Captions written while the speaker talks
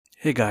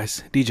Hey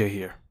guys, DJ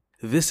here.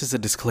 This is a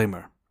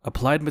disclaimer.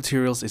 Applied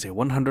Materials is a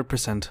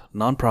 100%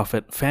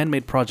 non-profit,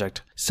 fan-made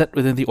project set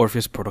within the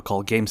Orpheus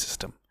Protocol game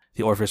system.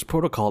 The Orpheus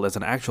Protocol is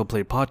an actual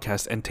play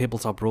podcast and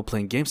tabletop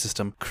role-playing game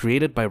system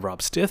created by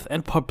Rob Stith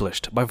and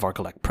published by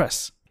Varkalek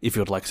Press. If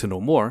you would like to know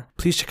more,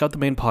 please check out the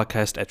main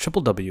podcast at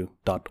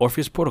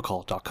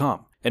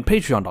www.orpheusprotocol.com and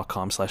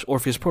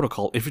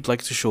patreon.com/orpheusprotocol if you'd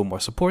like to show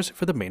more support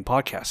for the main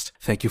podcast.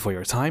 Thank you for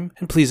your time,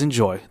 and please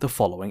enjoy the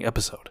following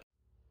episode.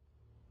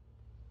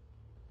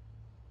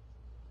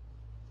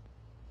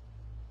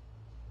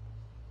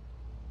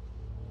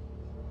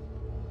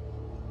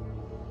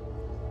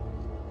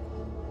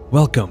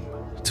 Welcome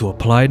to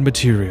Applied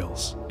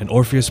Materials, an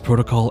Orpheus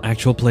Protocol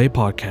actual play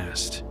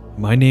podcast.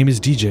 My name is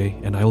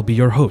DJ, and I will be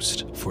your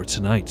host for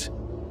tonight.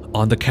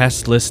 On the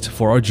cast list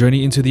for our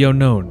journey into the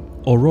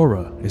unknown,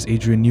 Aurora as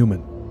Adrian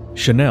Newman,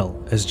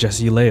 Chanel as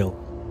Jessie Lale,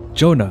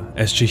 Jonah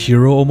as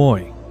Chihiro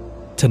Omoi.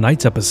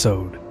 Tonight's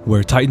episode,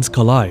 Where Titans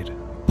Collide,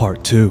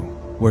 Part 2.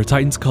 Where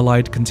Titans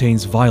Collide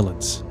contains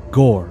violence,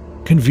 gore,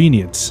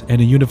 convenience,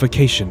 and a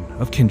unification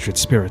of kindred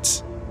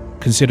spirits.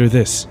 Consider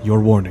this your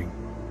warning.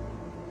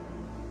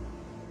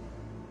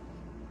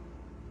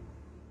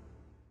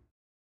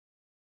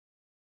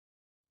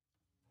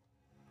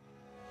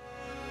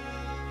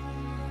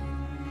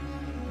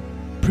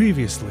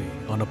 Previously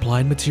on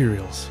Applied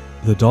Materials,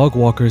 the Dog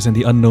Walkers and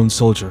the Unknown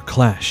Soldier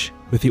clash,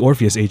 with the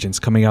Orpheus agents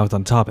coming out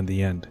on top in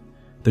the end.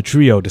 The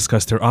trio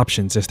discuss their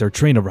options as their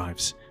train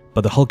arrives,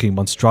 but the hulking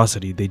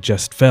monstrosity they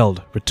just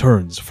felled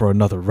returns for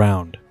another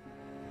round.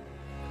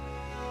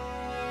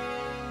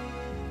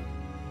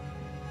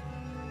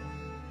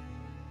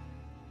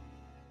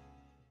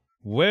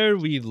 Where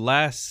we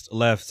last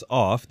left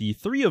off, the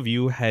three of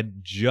you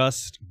had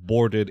just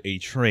boarded a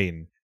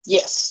train.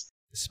 Yes.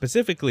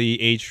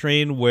 Specifically, a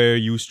train where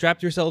you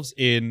strapped yourselves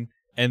in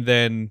and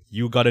then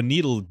you got a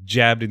needle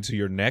jabbed into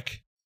your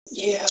neck.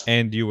 Yeah.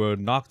 And you were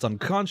knocked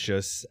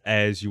unconscious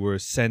as you were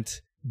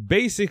sent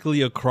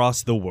basically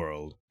across the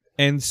world.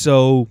 And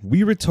so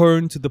we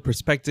return to the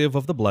perspective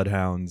of the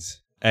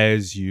Bloodhounds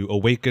as you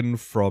awaken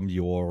from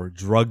your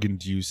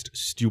drug-induced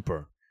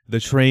stupor. The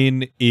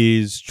train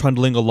is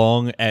trundling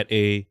along at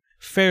a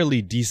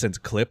fairly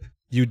decent clip.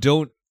 You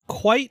don't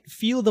quite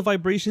feel the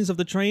vibrations of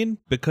the train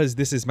because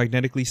this is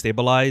magnetically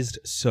stabilized,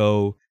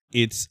 so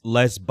it's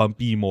less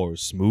bumpy, more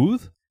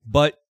smooth.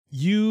 But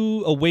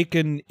you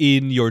awaken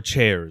in your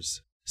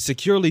chairs,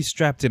 securely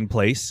strapped in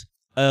place,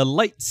 a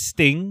light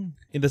sting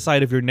in the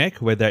side of your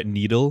neck where that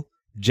needle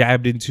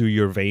jabbed into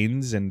your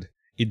veins and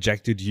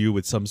injected you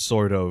with some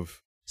sort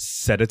of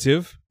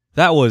sedative.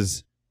 That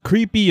was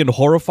creepy and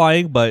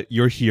horrifying, but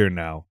you're here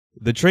now.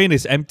 The train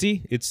is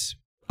empty. It's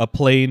a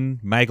plain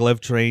maglev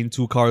train,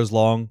 2 cars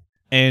long.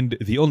 And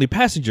the only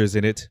passengers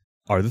in it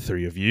are the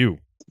three of you.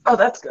 Oh,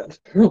 that's good.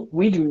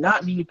 We do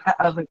not need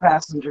other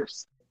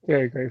passengers.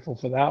 Very grateful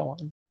for that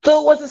one.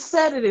 So it was a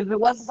sedative. It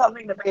wasn't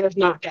something that made us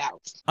knock out.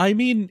 I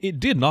mean,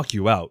 it did knock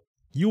you out.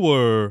 You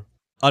were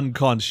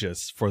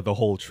unconscious for the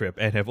whole trip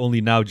and have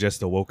only now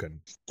just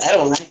awoken. I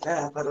don't like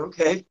that, but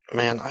okay.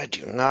 Man, I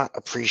do not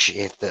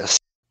appreciate this.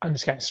 I'm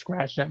just kind of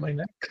scratching at my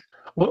neck.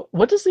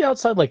 What does the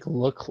outside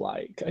look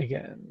like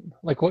again?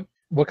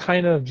 What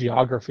kind of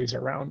geography is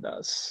around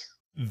us?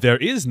 There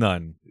is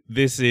none.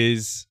 This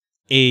is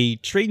a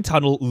train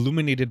tunnel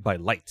illuminated by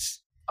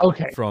lights.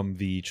 Okay. From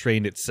the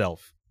train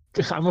itself.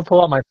 I'm gonna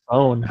pull out my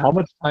phone. How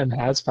much time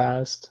has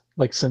passed,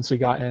 since we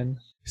got in?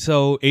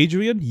 So,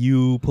 Adrian,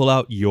 you pull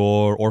out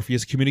your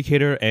Orpheus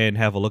communicator and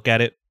have a look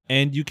at it,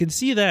 and you can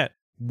see that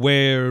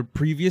where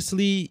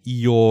previously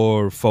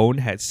your phone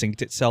had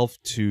synced itself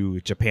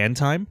to Japan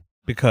time,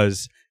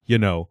 because,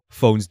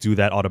 phones do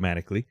that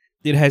automatically,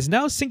 it has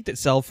now synced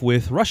itself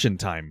with Russian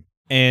time.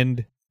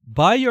 And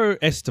by your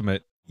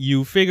estimate,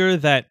 you figure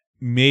that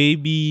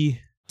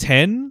maybe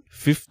 10,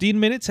 15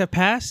 minutes have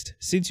passed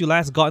since you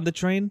last got on the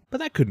train, but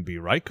that couldn't be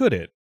right, could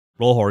it?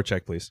 Roll a horror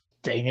check, please.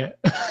 Dang it.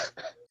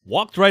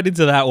 Walked right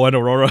into that one,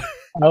 Aurora.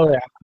 Oh, yeah.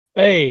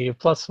 Hey,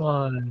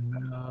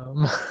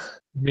 +1.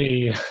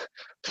 Me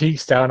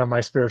peaks down on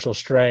my spiritual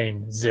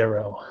strain,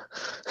 0.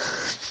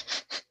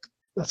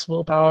 That's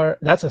willpower.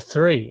 That's a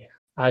 3.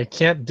 I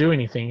can't do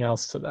anything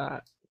else to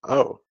that.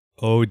 Oh.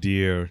 Oh,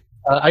 dear.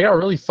 I got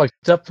really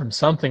fucked up from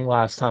something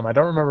last time. I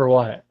don't remember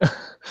what.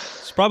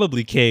 It's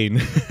probably Kane.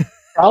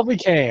 Probably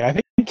Kane. I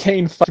think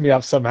Kane fucked me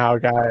up somehow,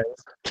 guys.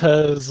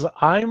 Because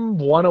I'm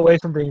 1 away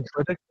from being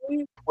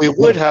critically. We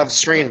would have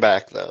strain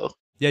back, though.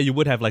 Yeah, you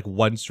would have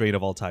 1 strain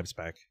of all types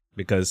back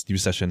because new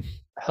session.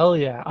 Hell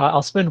yeah.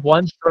 I'll spend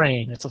 1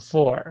 strain. It's a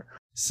 4.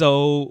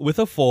 So with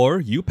a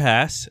 4, you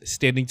pass,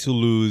 standing to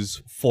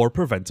lose 4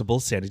 preventable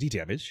sanity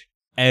damage.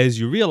 As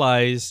you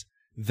realize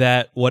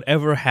that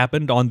whatever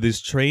happened on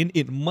this train,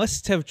 it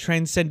must have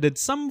transcended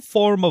some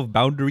form of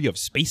boundary of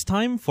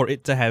space-time for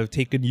it to have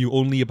taken you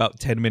only about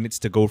 10 minutes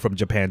to go from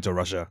Japan to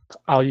Russia.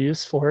 I'll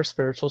use 4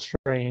 spiritual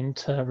strain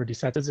to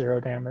reduce that to 0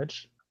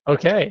 damage.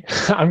 Okay,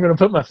 I'm going to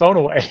put my phone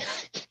away.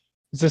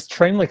 Is this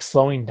train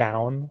slowing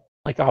down?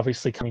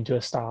 Obviously coming to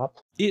a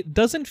stop? It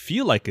doesn't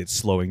feel like it's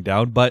slowing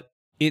down, but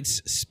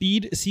its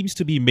speed seems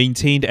to be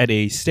maintained at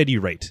a steady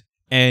rate.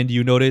 And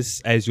you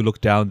notice as you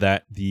look down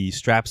that the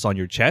straps on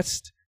your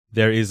chest,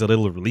 there is a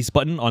little release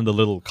button on the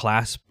little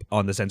clasp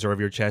on the center of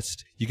your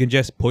chest. You can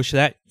just push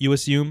that, you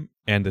assume,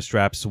 and the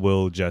straps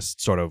will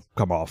just sort of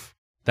come off.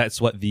 That's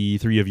what the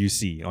three of you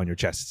see on your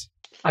chests.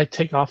 I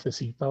take off the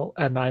seatbelt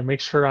and I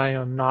make sure I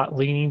am not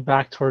leaning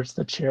back towards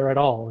the chair at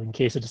all in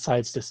case it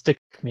decides to stick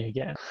me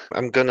again.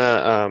 I'm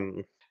gonna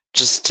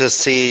just to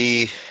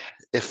see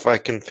if I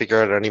can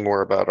figure out any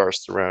more about our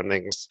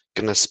surroundings.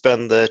 Gonna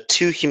spend the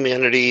 2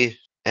 humanity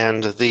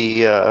and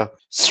the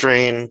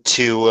strain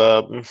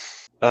to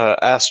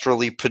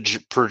astrally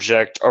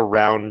project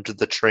around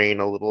the train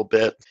a little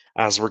bit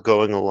as we're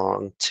going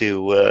along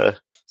to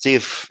see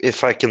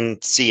if I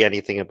can see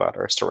anything about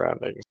our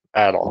surroundings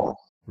at all.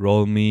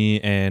 Roll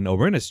me an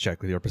awareness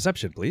check with your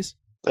perception, please.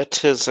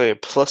 That is a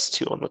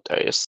 +2 on the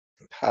dice.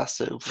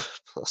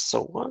 Passive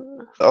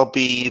 +1. I'll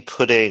be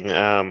putting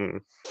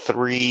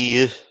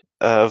 3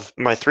 of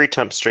my 3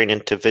 times strain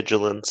into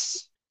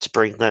vigilance to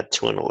bring that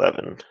to an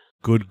 11.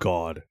 Good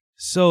God.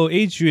 So,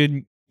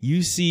 Adrian,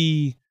 you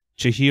see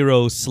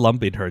Chihiro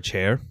slump in her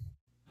chair,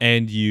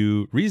 and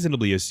you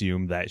reasonably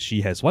assume that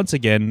she has once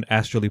again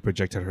astrally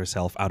projected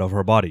herself out of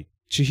her body.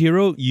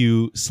 Chihiro,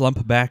 you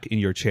slump back in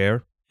your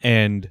chair,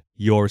 and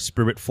your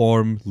spirit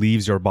form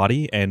leaves your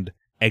body and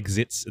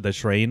exits the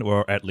train,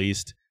 or at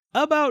least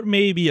about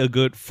maybe a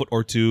good foot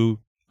or 2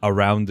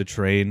 around the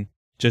train,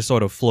 just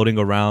sort of floating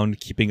around,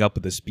 keeping up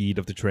with the speed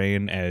of the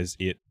train as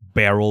it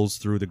barrels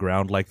through the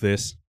ground like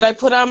this. I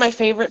put on my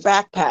favorite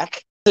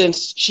backpack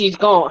since she's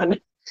gone,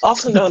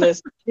 also known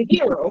as the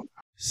hero.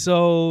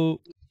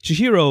 So,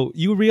 Chihiro,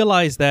 you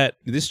realize that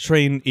this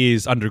train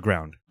is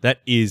underground. That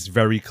is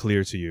very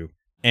clear to you.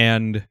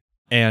 And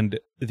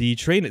the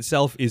train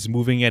itself is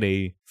moving at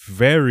a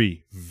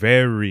very,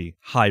 very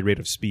high rate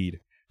of speed.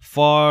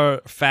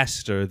 Far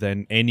faster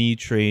than any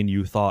train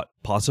you thought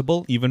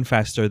possible, even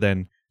faster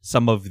than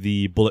some of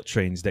the bullet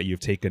trains that you've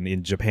taken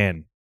in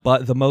Japan.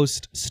 But the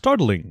most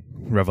startling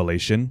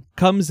revelation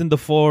comes in the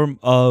form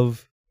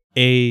of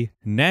a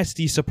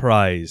nasty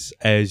surprise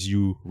as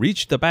you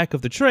reach the back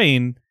of the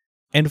train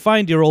and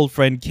find your old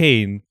friend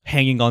Kane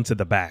hanging onto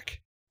the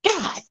back.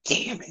 God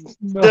damn it.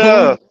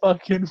 No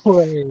fucking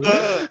way.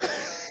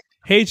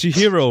 Hey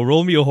Chihiro,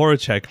 roll me a horror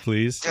check,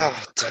 please.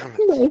 God damn it.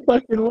 No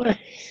fucking way.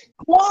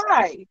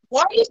 Why?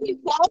 Why is he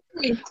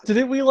following me?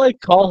 Didn't we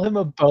call him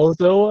a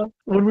bozo?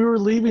 When we were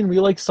leaving,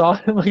 we saw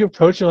him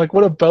approaching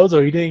what a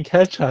bozo, he didn't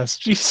catch us.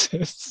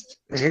 Jesus.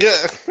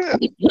 Yeah.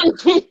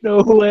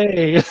 No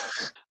way.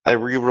 I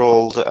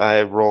rolled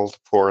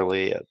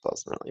poorly. It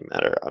doesn't really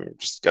matter. I'm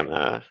just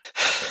gonna.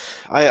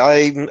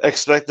 I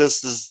expect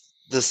this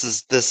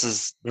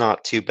is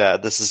not too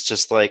bad. This is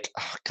just oh,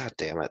 God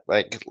damn it!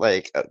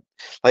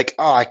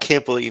 Oh, I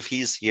can't believe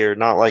he's here.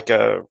 Not like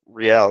a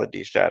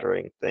reality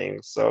shattering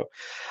thing. So,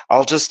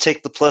 I'll just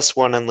take the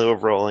 +1 in lieu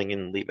of rolling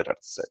and leave it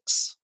at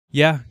 6.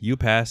 Yeah, you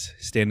pass,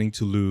 standing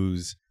to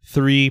lose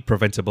 3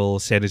 preventable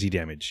sanity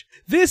damage.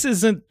 This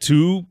isn't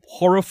too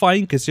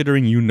horrifying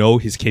considering you know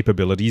his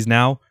capabilities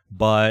now,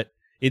 but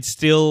it's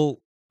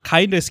still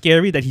kind of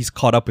scary that he's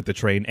caught up with the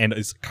train and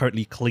is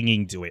currently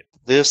clinging to it.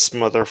 This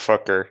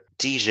motherfucker,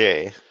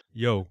 DJ.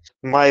 Yo.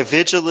 My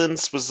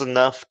vigilance was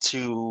enough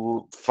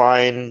to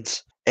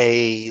find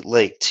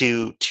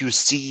to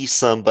see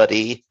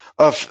somebody.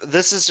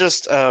 This is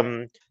just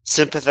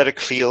sympathetic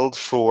field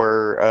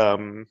for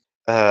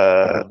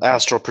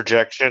astral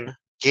projection.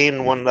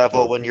 Gain 1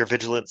 level when your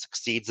vigilance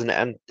succeeds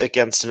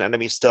against an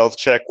enemy stealth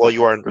check while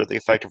you are under the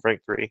effect of rank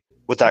 3.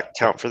 Would that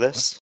count for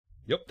this?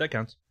 Yep, that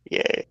counts.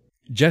 Yay.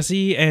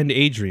 Jesse and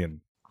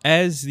Adrian,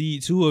 as the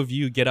two of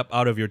you get up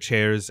out of your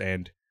chairs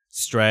and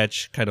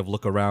stretch, kind of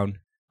look around,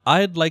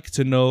 I'd like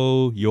to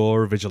know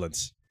your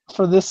vigilance.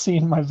 For this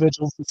scene, my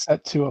vigilance is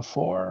set to a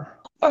 4.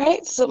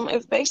 Alright, so my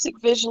basic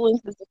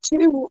vigilance is a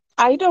 2.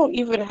 I don't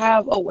even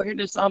have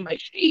awareness on my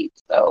sheet,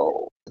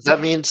 so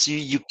That means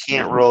you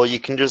can't roll. You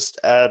can just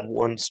add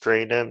 1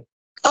 strain in.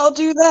 I'll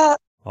do that.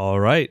 All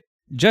right.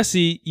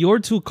 Jesse, you're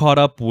too caught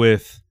up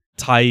with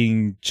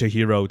tying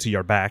Chihiro to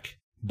your back,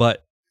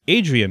 but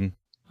Adrian,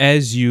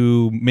 as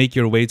you make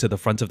your way to the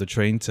front of the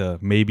train to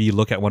maybe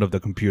look at one of the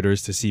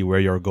computers to see where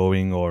you're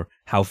going or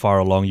how far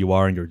along you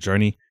are in your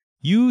journey,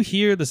 you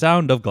hear the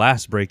sound of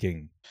glass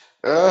breaking.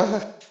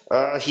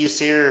 He's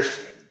here.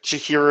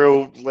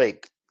 Chihiro,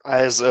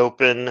 eyes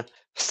open,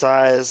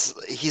 sighs.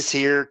 He's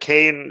here.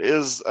 Kane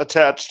is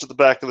attached to the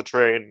back of the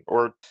train,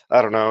 or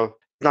I don't know,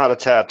 not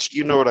attached.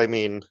 You know what I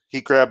mean. He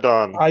grabbed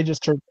on. I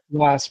just heard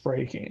glass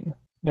breaking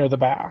near the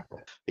back.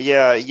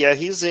 Yeah,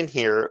 he's in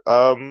here.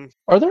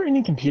 Are there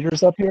any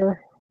computers up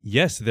here?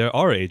 Yes, there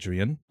are,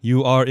 Adrian.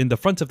 You are in the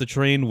front of the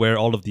train where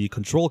all of the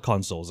control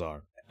consoles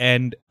are.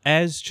 And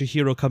as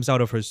Chihiro comes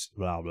out of her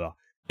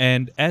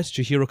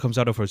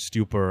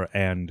stupor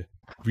and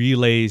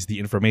relays the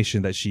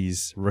information that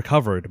she's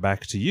recovered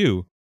back to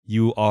you,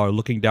 you are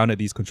looking down at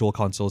these control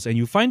consoles and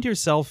you find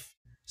yourself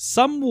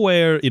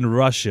somewhere in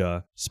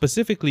Russia,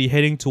 specifically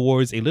heading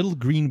towards a little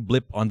green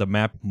blip on the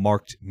map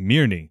marked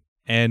Mirny.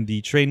 and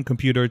the train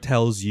computer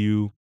tells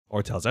you,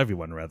 or tells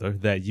everyone rather,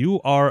 that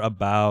you are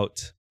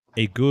about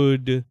a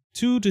good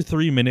 2 to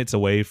 3 minutes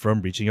away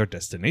from reaching your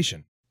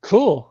destination.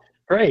 Cool.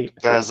 Great.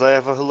 Guys, I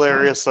have a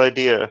hilarious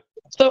idea.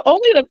 So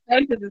only the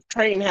front of the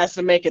train has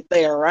to make it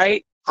there,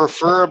 right?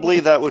 Preferably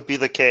that would be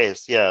the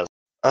case, yes.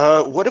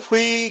 What if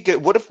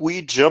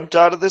we jumped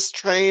out of this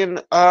train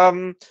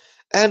and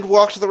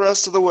walked the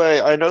rest of the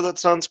way? I know that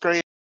sounds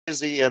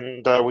crazy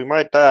and we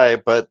might die,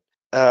 but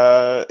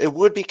it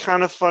would be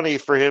kind of funny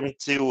for him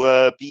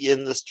to be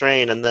in this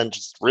train and then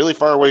just really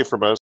far away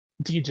from us.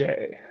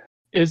 DJ,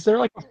 is there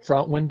like a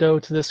front window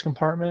to this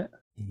compartment?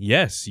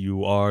 Yes,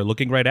 you are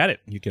looking right at it.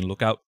 You can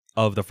look out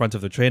of the front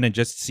of the train and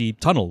just see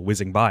tunnel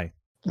whizzing by.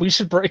 We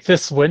should break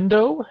this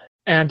window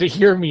and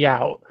hear me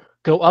out.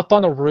 Go up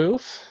on the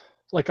roof,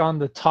 like on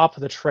the top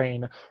of the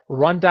train,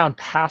 run down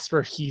past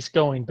where he's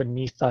going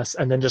beneath us,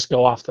 and then just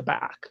go off the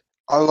back.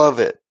 I love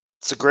it.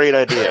 It's a great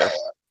idea.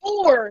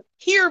 Or,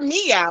 hear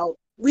me out,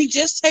 we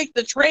just take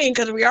the train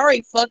because we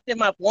already fucked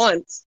him up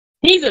once.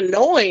 He's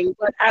annoying,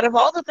 but out of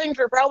all the things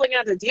we're probably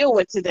going to deal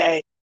with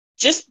today,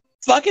 just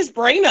fuck his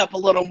brain up a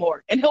little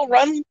more, and he'll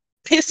run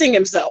pissing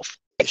himself.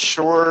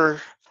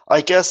 Sure.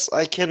 I guess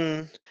I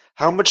can...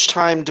 How much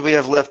time do we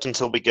have left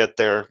until we get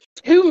there?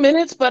 2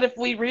 minutes, but if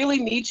we really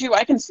need to,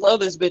 I can slow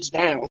this bitch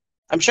down.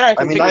 I'm sure I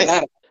can figure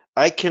that out.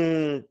 I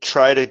can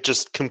try to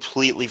just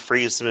completely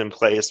freeze him in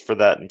place for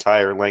that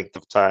entire length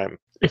of time.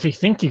 If you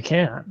think you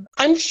can.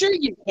 I'm sure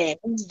you can.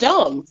 It's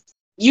dumb.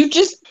 You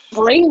just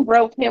brain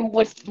broke him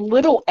with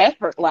little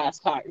effort last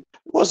time. It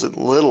wasn't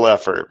little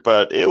effort,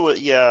 but it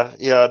was,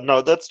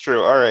 no, that's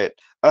true. All right.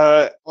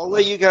 I'll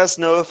let you guys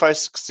know if I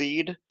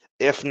succeed.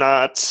 If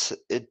not,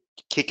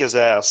 kick his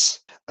ass.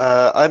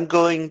 I'm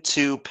going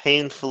to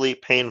painfully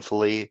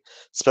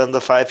spend the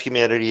 5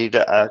 humanity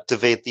to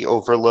activate the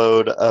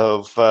overload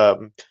of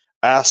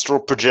astral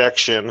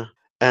projection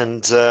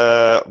and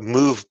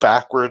move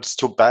backwards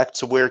back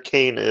to where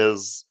Kane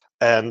is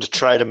and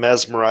try to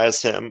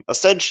mesmerize him.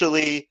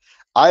 Essentially,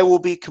 I will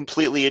be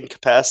completely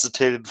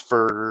incapacitated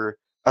for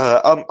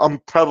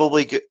I'm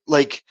probably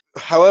like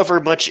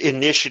however much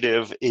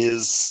initiative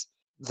is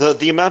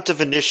the amount of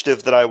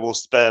initiative that I will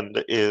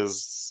spend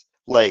is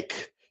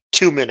like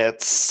 2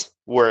 minutes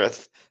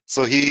worth.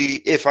 So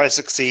if I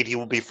succeed, he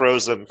will be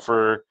frozen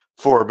for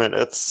 4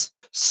 minutes.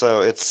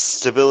 So it's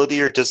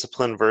stability or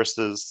discipline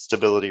versus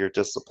stability or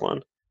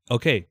discipline.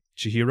 Okay,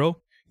 Chihiro,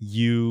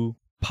 you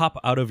pop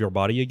out of your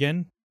body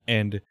again,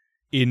 and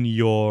in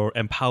your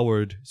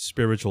empowered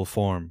spiritual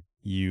form,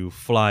 you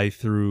fly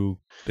through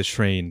the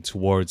train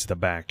towards the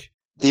back.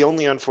 The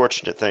only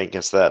unfortunate thing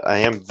is that I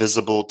am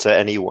visible to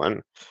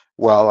anyone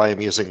while I am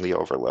using the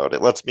overload.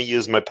 It lets me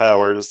use my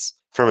powers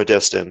from a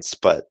distance,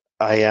 but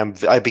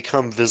I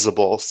become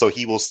visible, so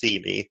he will see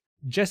me.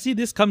 Jesse,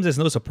 this comes as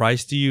no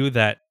surprise to you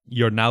that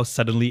you're now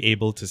suddenly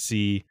able to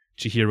see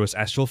Chihiro's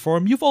astral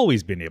form. You've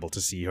always been able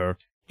to see her.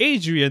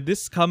 Adrian,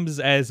 this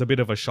comes as a bit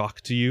of a shock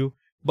to you,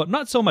 but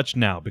not so much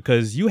now,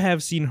 because you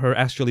have seen her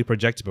astrally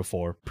project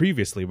before,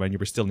 previously when you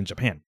were still in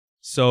Japan.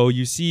 So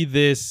you see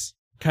this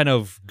kind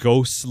of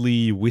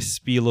ghostly,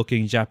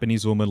 wispy-looking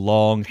Japanese woman,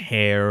 long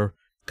hair,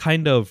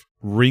 kind of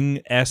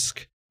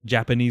ring-esque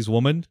Japanese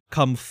woman,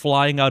 come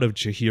flying out of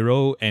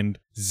Chihiro and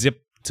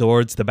zip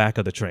towards the back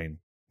of the train.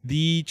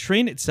 The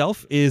train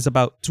itself is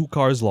about 2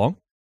 cars long.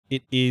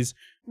 It is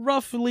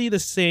roughly the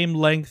same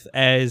length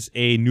as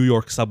a New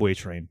York subway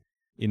train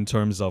in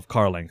terms of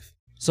car length.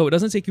 So it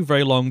doesn't take you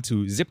very long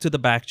to zip to the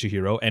back,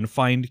 Chihiro, and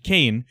find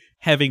Kane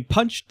having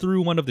punched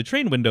through one of the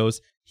train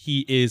windows.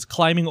 He is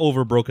climbing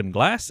over broken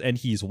glass and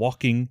he's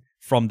walking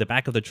from the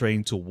back of the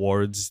train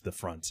towards the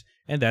front.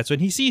 And that's when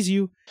he sees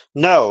you.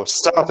 No,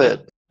 stop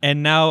it.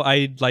 And now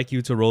I'd like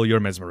you to roll your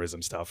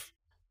mesmerism stuff.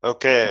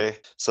 Okay,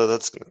 so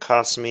that's going to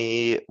cost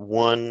me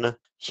 1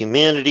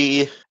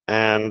 humanity,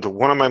 and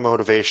one of my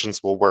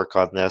motivations will work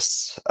on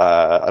this.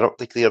 I don't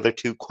think the other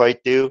 2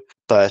 quite do,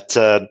 but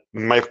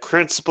my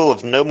principle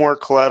of no more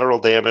collateral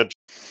damage,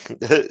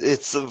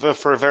 it's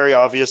for very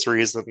obvious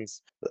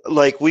reasons.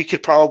 Like, we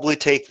could probably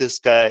take this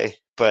guy,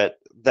 but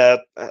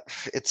that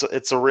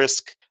it's a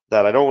risk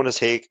that I don't want to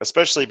take,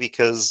 especially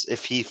because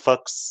if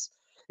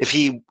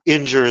he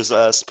injures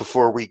us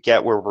before we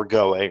get where we're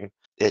going,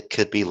 it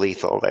could be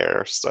lethal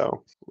there.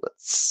 So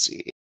let's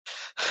see.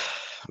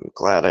 I'm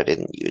glad I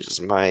didn't use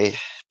my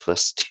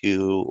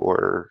 +2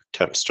 or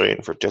temp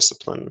strain for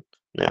discipline.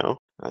 Now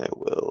I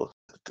will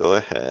go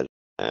ahead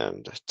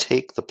and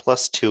take the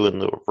 +2 in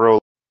the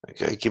roll.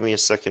 Okay, give me a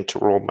second to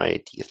roll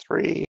my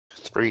D3.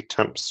 3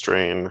 temp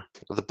strain.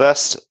 The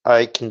best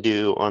I can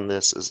do on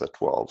this is a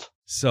 12.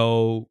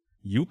 So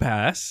you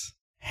pass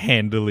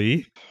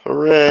handily.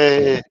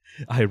 Hooray!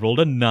 I rolled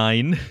a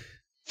 9.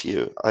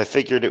 Phew. I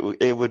figured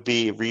it would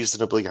be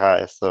reasonably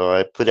high, so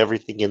I put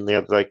everything in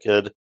there that I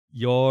could.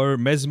 Your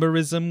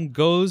mesmerism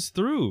goes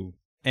through,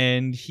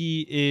 and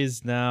he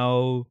is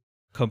now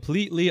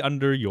completely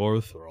under your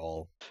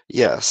thrall.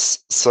 Yes,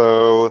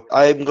 so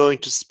I'm going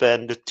to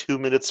spend 2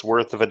 minutes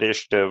worth of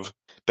initiative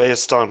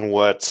based on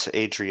what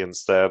Adrian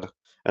said.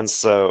 And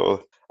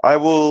so I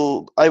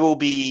will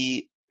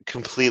be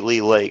completely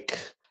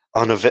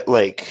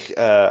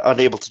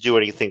unable to do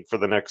anything for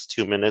the next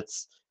 2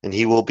 minutes, and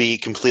he will be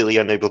completely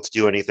unable to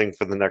do anything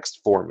for the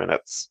next 4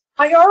 minutes.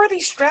 I already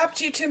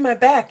strapped you to my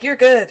back. You're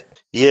good.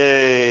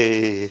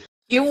 Yay!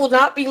 You will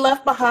not be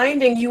left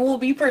behind, and you will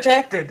be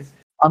protected.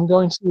 I'm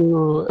going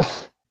to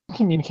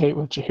communicate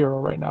with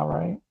Chihiro right now,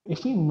 right?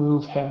 If we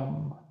move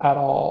him at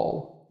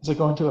all, is it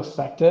going to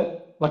affect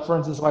it? Like, for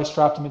instance, if I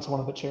strapped him into one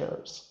of the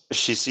chairs.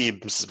 She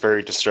seems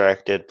very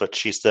distracted, but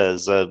she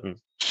says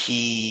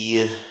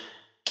he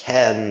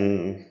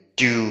can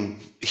do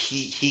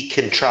he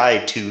can try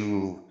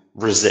to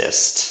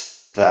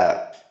resist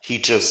that. He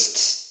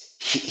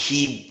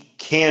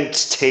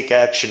can't take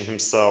action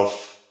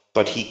himself,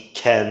 but he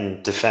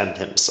can defend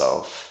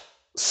himself.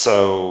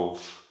 So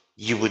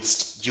you would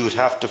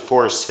have to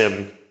force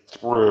him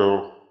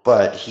through,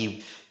 but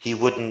he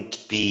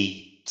wouldn't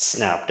be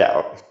snapped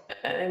out.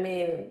 I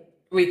mean,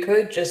 we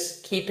could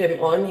just keep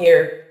him on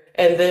here,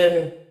 and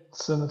then...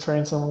 Send the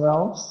train somewhere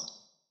else?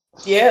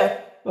 Yeah.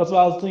 That's what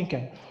I was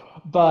thinking.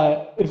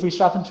 But if we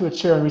strap him to a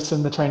chair and we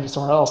send the train to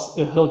somewhere else,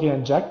 he'll get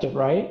injected,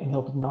 right? And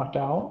he'll be knocked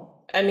out?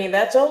 I mean,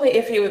 that's only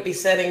if he would be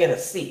sitting in a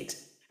seat.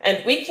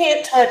 And we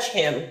can't touch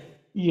him.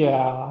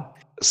 Yeah.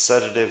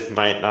 Sedative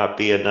might not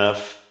be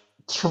enough.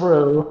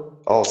 True.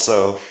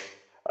 Also,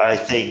 I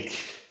think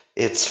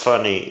it's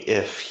funny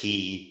if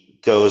he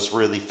goes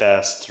really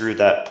fast through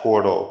that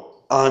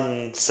portal,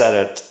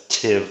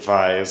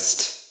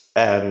 unsedativized,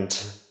 and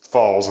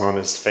falls on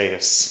his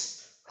face.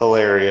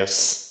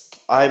 Hilarious.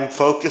 I'm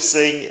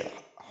focusing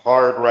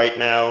hard right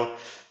now.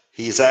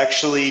 He's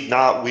actually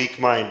not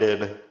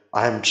weak-minded.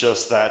 I'm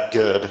just that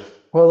good.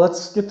 Well,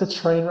 let's get the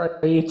train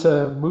ready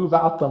to move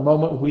out the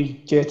moment we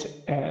get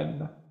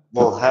in.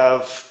 We'll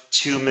have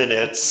 2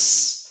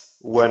 minutes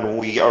when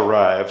we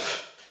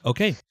arrive.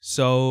 Okay,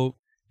 so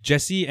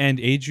Jesse and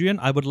Adrian,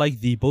 I would like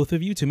the both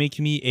of you to make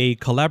me a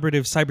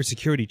collaborative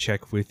cybersecurity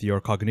check with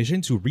your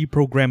cognition to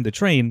reprogram the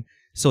train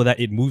so that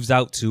it moves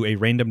out to a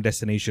random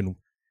destination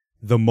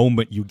the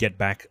moment you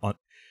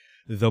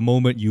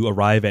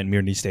arrive at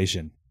Mirny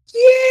Station.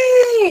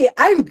 Yay!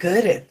 I'm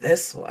good at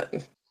this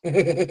one.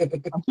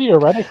 I'm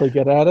theoretically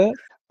good at it.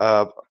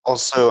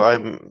 Also,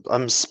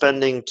 I'm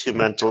spending 2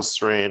 mental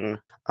strain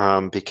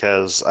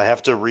because I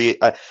have to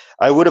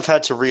I would have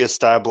had to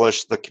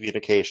reestablish the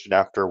communication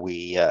after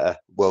we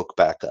woke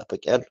back up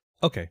again.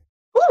 Okay.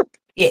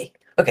 Yay.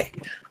 Okay.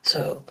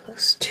 So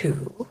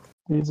 +2.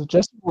 These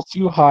adjustable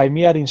too high,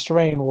 me adding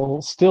strain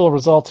will still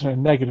result in a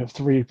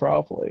 -3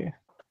 probably.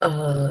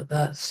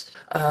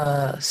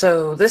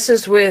 So this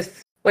is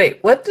with...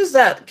 Wait, what does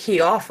that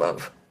key off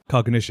of?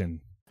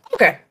 Cognition.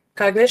 Okay.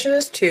 Cognition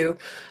is 2.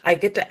 I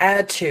get to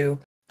add 2.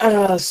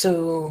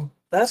 So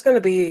that's going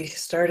to be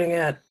starting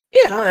at...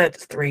 Yeah, I'll add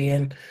 3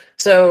 in.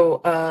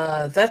 So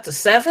that's a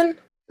 7?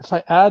 If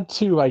I add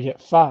 2, I get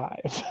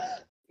 5.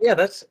 Yeah,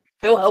 that's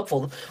still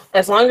helpful.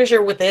 As long as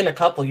you're within a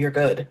couple, you're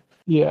good.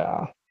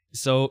 Yeah.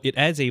 So it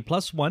adds a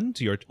 +1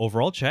 to your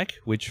overall check,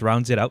 which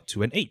rounds it out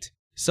to an 8.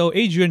 So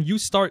Adrian, you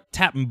start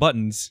tapping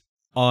buttons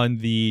on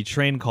the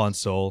train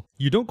console.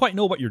 You don't quite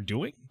know what you're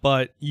doing,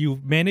 but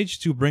you've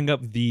managed to bring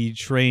up the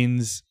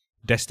train's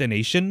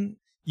destination.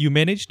 You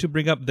managed to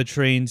bring up the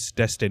train's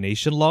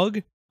destination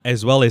log,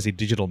 as well as a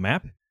digital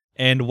map.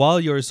 And while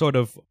you're sort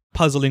of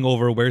puzzling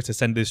over where to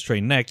send this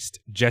train next,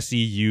 Jesse,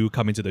 you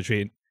come into the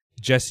train.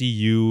 Jesse,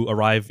 you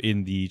arrive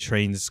in the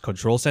train's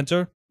control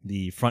center,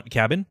 the front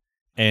cabin,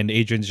 and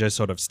Adrian's just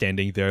sort of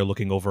standing there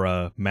looking over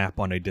a map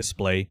on a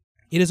display.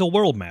 It is a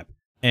world map,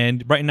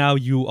 and right now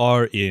you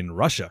are in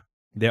Russia.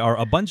 There are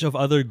a bunch of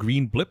other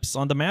green blips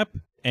on the map,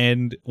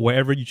 and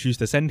wherever you choose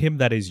to send him,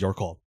 that is your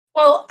call.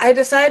 Well, I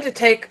decided to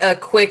take a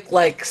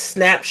quick,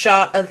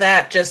 snapshot of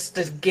that just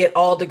to get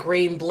all the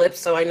green blips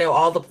so I know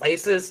all the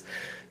places.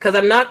 Because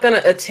I'm not going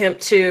to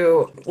attempt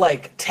to,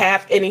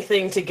 tap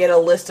anything to get a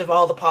list of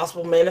all the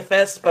possible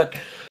manifests, but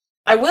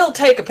I will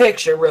take a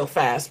picture real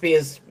fast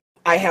because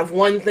I have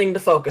one thing to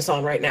focus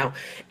on right now.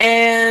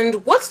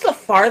 And what's the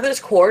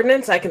farthest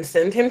coordinates I can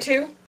send him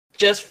to?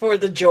 Just for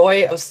the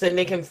joy of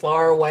sending him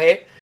far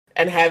away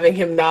and having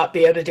him not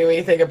be able to do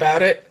anything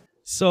about it.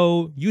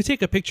 So you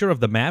take a picture of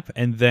the map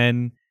and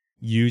then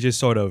you just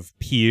sort of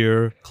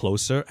peer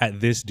closer at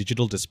this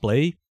digital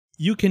display.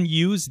 You can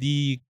use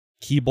the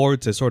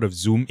keyboard to sort of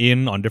zoom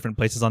in on different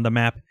places on the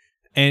map,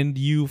 and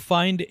you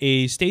find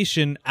a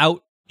station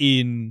out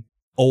in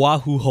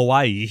Oahu,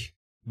 Hawaii,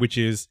 which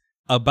is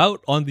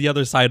about on the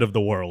other side of the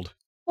world.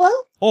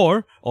 Well,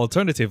 or,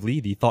 alternatively,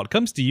 the thought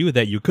comes to you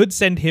that you could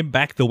send him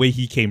back the way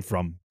he came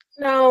from.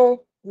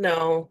 No.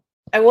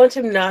 I want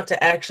him not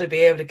to actually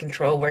be able to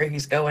control where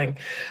he's going.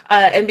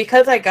 And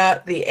because I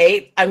got the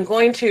 8, I'm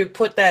going to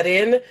put that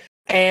in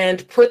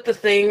and put the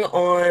thing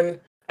on,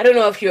 I don't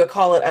know if you would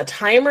call it a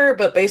timer,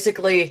 but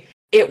basically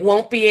it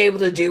won't be able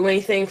to do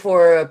anything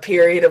for a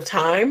period of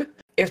time,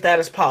 if that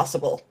is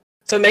possible.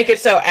 So make it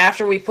so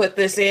after we put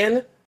this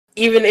in,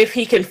 even if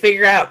he can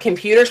figure out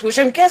computers, which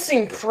I'm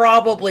guessing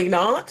probably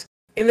not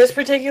in this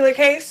particular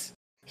case,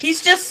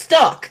 he's just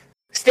stuck,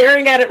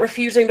 staring at it,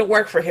 refusing to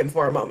work for him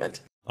for a moment.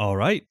 All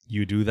right,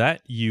 you do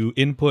that. You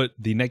input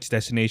the next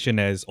destination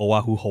as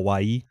Oahu,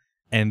 Hawaii,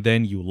 and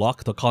then you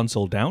lock the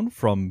console down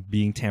from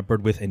being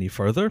tampered with any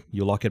further.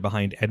 You lock it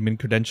behind admin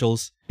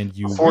credentials, and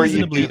you Before you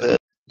reasonably... do that,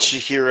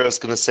 Chihiro's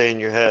going to say in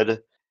your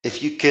head,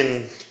 if you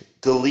can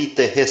delete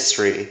the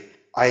history,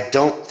 I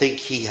don't think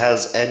he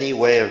has any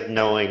way of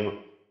knowing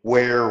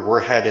where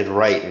we're headed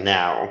right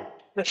now.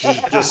 He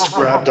just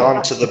grabbed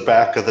onto the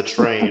back of the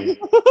train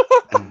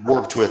and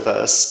warped with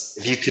us.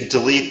 If you could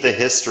delete the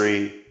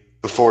history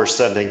before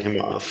sending him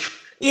off.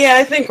 Yeah,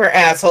 I think we're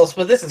assholes,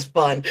 but this is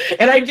fun.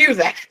 And I do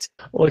that.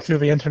 Look through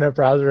the internet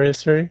browser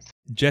history.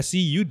 Jesse,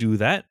 you do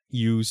that.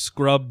 You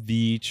scrub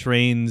the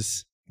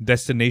train's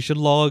destination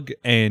log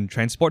and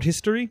transport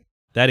history.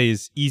 That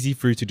is easy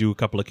for you to do. A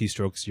couple of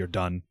keystrokes, you're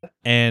done.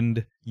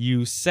 And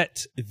you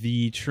set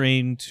the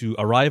train to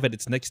arrive at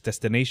its next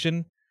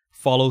destination,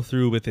 follow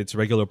through with its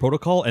regular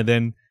protocol, and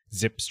then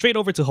zip straight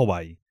over to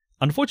Hawaii.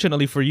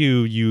 Unfortunately for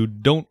you, you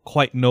don't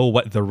quite know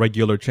what the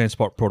regular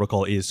transport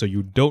protocol is, so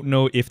you don't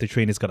know if the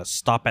train is going to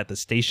stop at the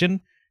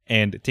station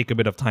and take a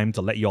bit of time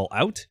to let y'all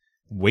out,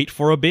 wait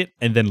for a bit,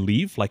 and then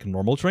leave like a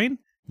normal train.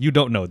 You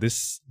don't know.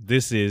 This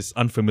is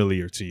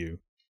unfamiliar to you.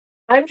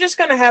 I'm just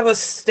going to have us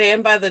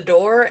stand by the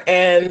door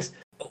and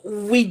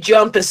we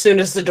jump as soon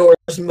as the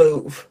doors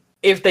move.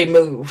 If they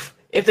move.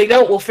 If they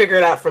don't, we'll figure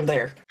it out from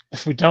there.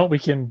 If we don't, we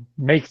can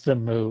make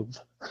them move.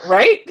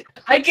 Right?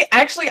 I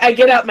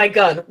get out my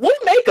gun. We'll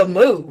make a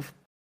move.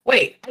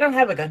 Wait, I don't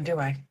have a gun, do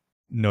I?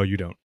 No, you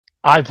don't.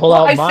 I pull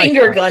out I my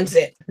finger gun. guns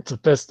it. It's a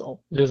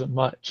pistol. It isn't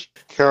much.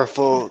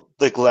 Careful,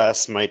 the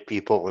glass might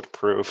be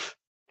bulletproof.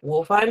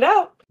 We'll find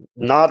out.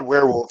 Not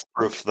werewolf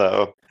proof,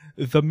 though.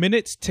 The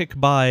minutes tick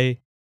by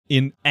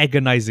in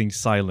agonizing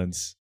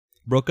silence,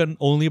 broken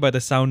only by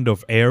the sound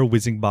of air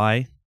whizzing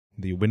by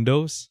the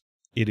windows.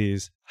 It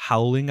is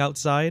howling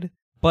outside,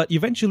 but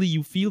eventually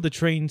you feel the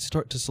train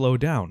start to slow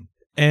down.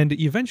 And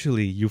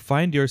eventually you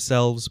find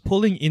yourselves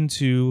pulling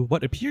into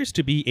what appears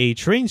to be a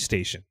train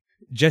station.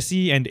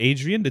 Jesse and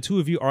Adrian, the two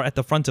of you are at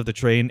the front of the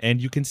train,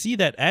 and you can see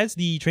that as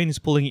the train is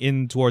pulling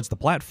in towards the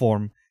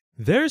platform,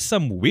 there's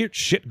some weird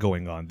shit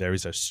going on. There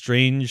is a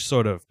strange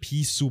sort of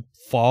pea soup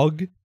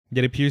fog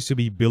that appears to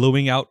be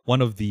billowing out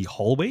one of the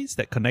hallways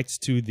that connects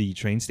to the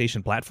train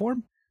station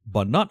platform.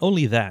 But not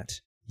only that,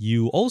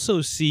 you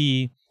also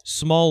see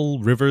small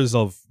rivers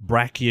of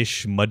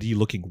brackish,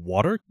 muddy-looking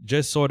water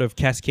just sort of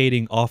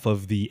cascading off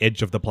of the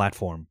edge of the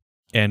platform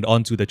and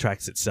onto the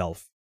tracks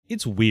itself.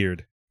 It's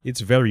weird. It's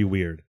very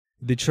weird.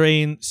 The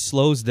train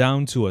slows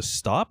down to a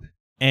stop,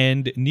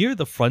 and near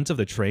the front of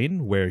the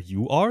train, where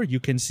you are, you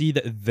can see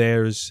that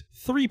there's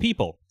 3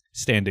 people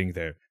standing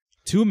there.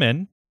 2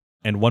 men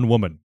and 1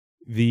 woman.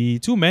 The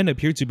 2 men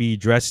appear to be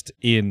dressed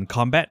in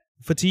combat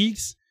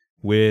fatigues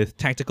with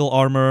tactical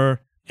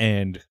armor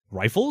and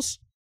rifles,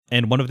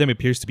 and one of them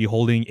appears to be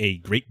holding a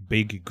great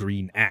big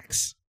green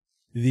axe.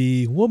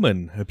 The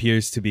woman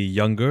appears to be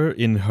younger,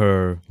 in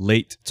her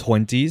late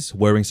 20s,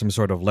 wearing some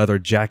sort of leather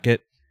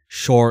jacket,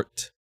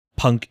 short,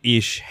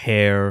 punk-ish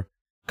hair,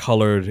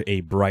 colored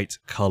a bright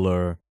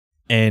color,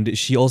 and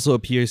she also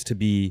appears to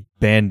be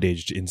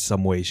bandaged in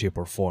some way, shape,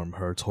 or form.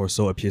 Her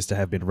torso appears to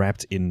have been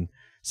wrapped in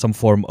some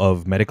form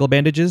of medical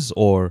bandages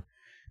or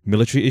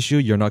military issue,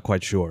 you're not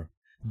quite sure.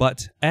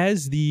 But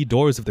as the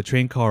doors of the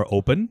train car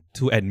open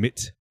to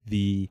admit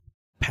the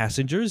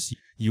passengers,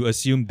 you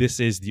assume this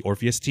is the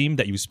Orpheus team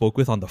that you spoke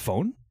with on the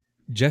phone.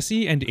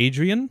 Jesse and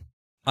Adrian,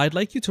 I'd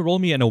like you to roll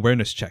me an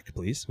awareness check,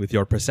 please, with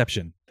your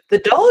perception. The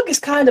dog is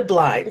kind of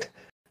blind.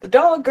 The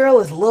dog girl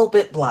is a little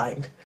bit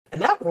blind.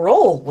 And that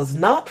roll was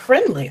not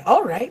friendly.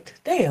 All right.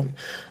 Damn.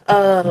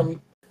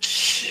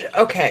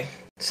 Okay.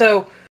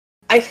 So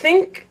I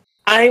think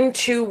I'm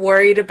too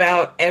worried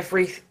about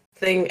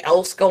everything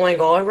else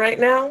going on right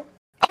now.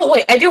 Oh,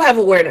 wait. I do have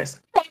awareness.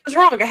 I was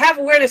wrong. I have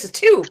awareness of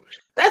 2.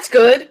 That's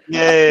good.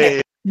 Yay!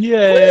 Okay.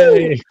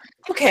 Yay!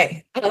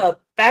 Okay.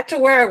 Back to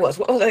where I was.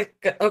 What was I?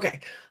 Okay.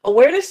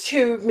 Awareness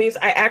 2 means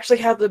I actually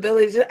have the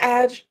ability to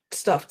add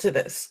stuff to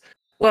this.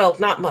 Well,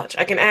 not much.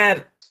 I can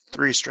add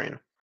 3 strain.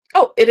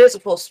 Oh, it is a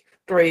full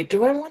 3.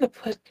 Do I want to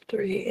put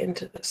 3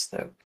 into this,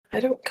 though? I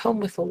don't come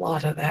with a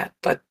lot of that,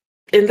 but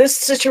in this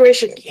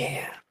situation,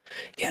 yeah,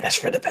 that's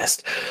for the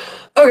best.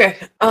 Okay,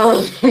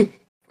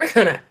 we're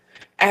gonna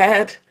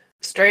add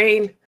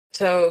strain,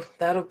 so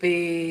that'll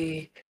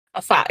be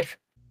a 5.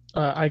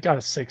 I got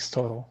a 6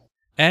 total.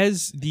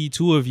 As the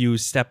 2 of you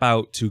step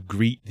out to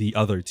greet the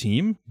other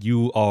team,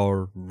 you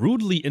are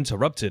rudely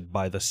interrupted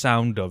by the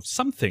sound of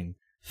something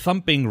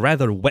thumping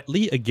rather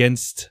wetly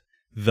against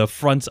the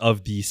front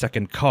of the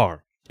second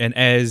car. And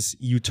as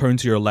you turn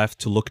to your left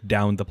to look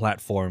down the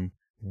platform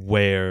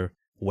where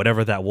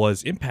whatever that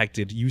was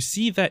impacted, you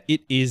see that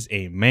it is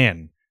a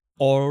man.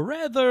 Or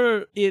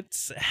rather,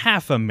 it's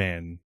half a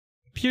man.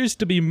 Appears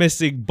to be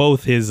missing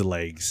both his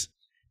legs.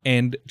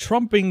 And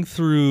trumping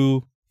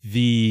through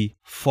the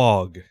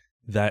fog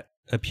that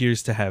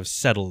appears to have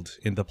settled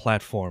in the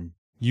platform,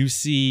 you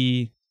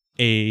see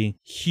a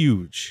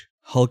huge,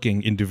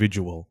 hulking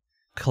individual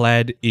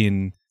clad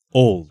in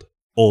old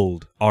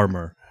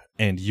armor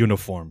and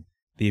uniform.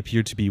 They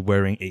appear to be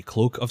wearing a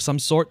cloak of some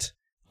sort,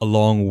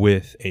 along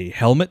with a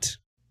helmet.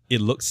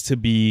 It looks to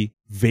be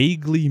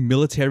vaguely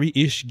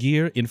military-ish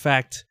gear. In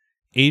fact,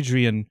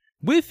 Adrian,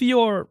 with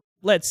your,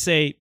 let's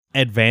say,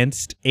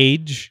 advanced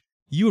age,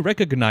 you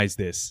recognize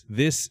this.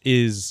 This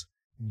is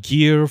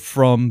gear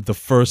from the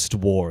First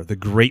War, the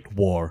Great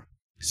War.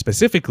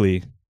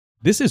 Specifically,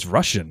 this is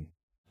Russian.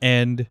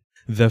 And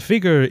the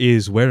figure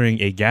is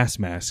wearing a gas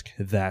mask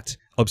that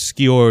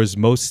obscures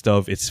most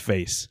of its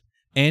face.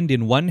 And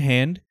in one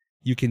hand,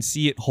 you can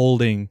see it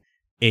holding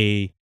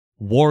a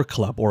war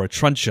club or a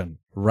truncheon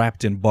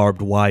wrapped in barbed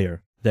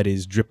wire that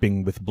is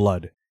dripping with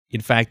blood.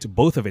 In fact,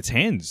 both of its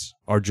hands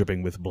are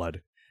dripping with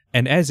blood.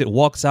 And as it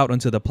walks out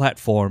onto the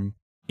platform,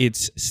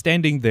 it's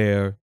standing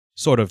there,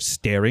 sort of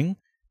staring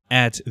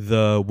at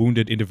the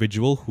wounded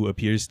individual who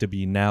appears to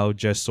be now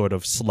just sort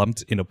of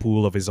slumped in a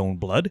pool of his own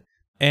blood.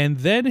 And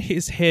then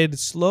his head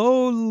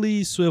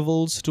slowly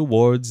swivels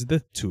towards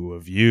the two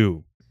of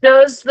you.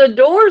 Does the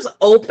doors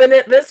open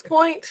at this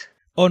point?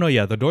 Oh no,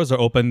 yeah, the doors are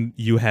open.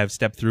 You have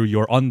stepped through.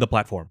 You're on the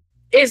platform.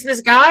 Is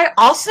this guy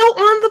also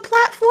on the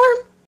platform?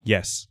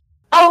 Yes.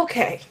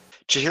 Okay.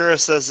 Chihiro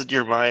says in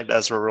your mind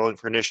as we're rolling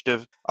for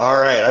initiative,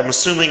 alright, I'm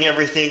assuming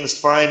everything's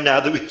fine now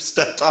that we've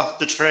stepped off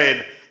the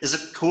train. Is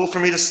it cool for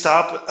me to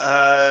stop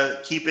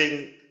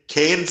keeping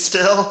Kane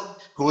still?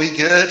 Are we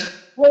good?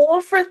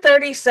 Hold for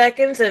 30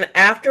 seconds and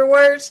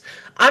afterwards,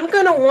 I'm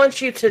going to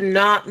want you to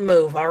not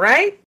move,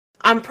 alright?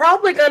 I'm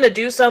probably going to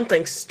do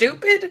something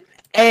stupid,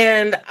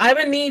 and I'm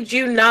going to need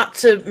you not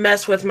to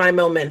mess with my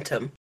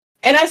momentum.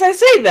 And as I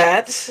say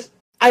that,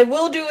 I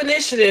will do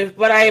initiative,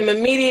 but I am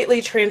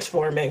immediately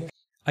transforming.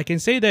 I can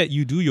say that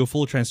you do your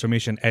full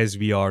transformation as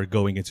we are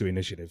going into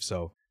initiative,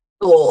 so...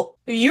 Cool.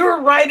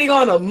 You're riding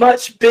on a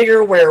much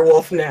bigger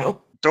werewolf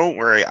now. Don't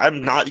worry,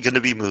 I'm not going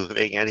to be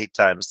moving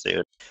anytime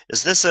soon.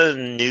 Is this a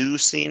new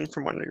scene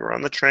from when we were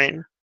on the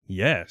train?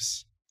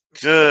 Yes.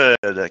 Good,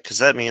 because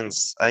that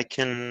means I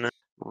can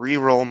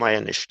re-roll my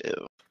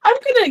initiative. I'm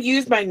going to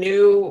use my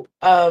new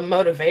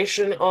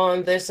motivation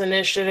on this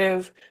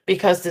initiative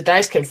because the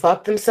dice can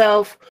fuck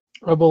themselves.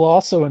 I will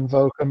also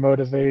invoke a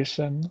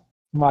motivation,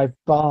 my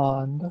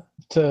bond,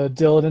 to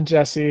Dylan and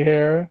Jesse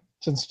here,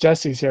 since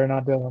Jesse's here,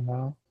 not Dylan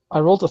now. I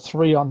rolled a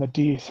 3 on the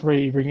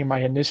D3, bringing my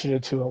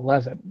initiative to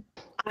 11.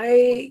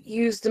 I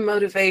used the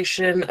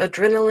motivation.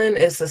 Adrenaline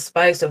is the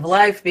spice of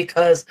life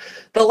because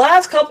the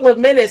last couple of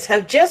minutes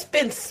have just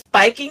been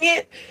spiking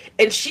it,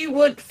 and she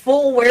went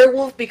full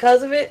werewolf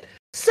because of it.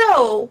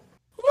 So,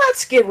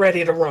 let's get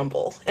ready to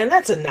rumble. And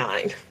that's a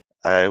 9.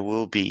 I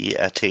will be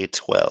at a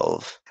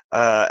 12.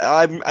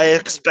 I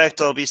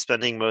expect I'll be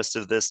spending most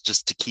of this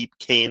just to keep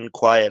Kane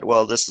quiet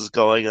while this is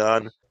going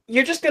on.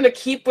 You're just going to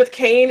keep with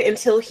Kane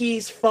until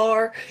he's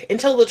far,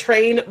 until the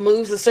train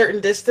moves a certain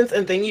distance,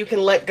 and then you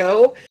can let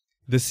go?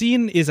 The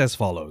scene is as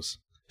follows.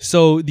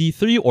 So the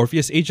 3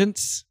 Orpheus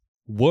agents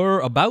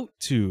were about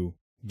to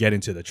get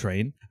into the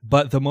train,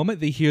 but the moment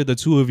they hear the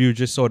 2 of you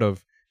just sort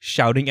of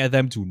shouting at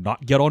them to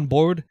not get on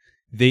board,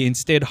 they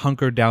instead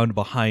hunker down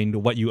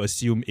behind what you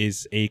assume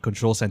is a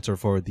control center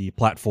for the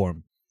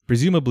platform.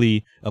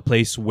 Presumably a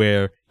place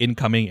where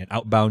incoming and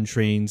outbound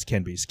trains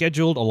can be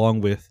scheduled, along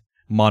with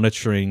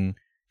monitoring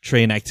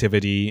train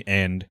activity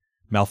and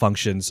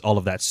malfunctions, all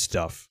of that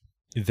stuff.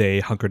 They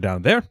hunker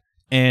down there.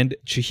 And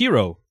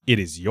Chihiro, it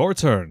is your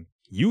turn.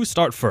 You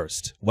start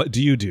first. What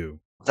do you do?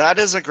 That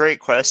is a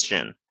great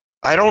question.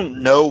 I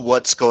don't know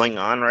what's going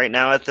on right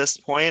now at this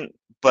point,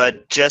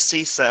 but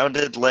Jesse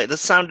sounded like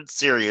this sounded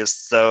serious.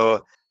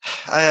 So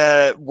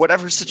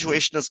whatever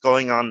situation is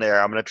going on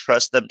there, I'm going to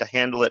trust them to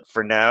handle it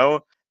for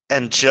now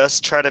and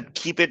just try to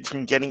keep it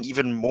from getting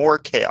even more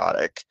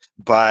chaotic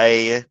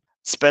by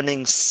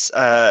spending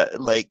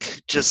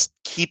just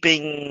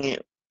keeping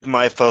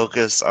my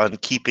focus on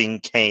keeping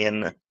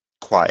Kane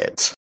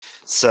quiet.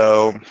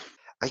 So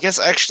I guess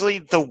actually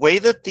the way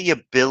that the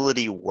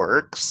ability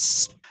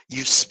works,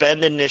 you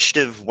spend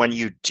initiative when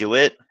you do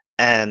it,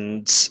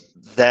 and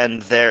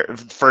then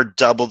for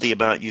double the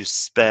amount you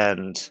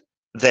spend,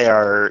 they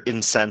are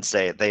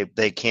insensate.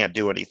 They can't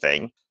do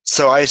anything.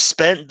 So I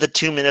spent the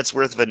 2 minutes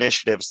worth of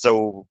initiative.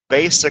 So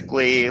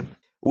basically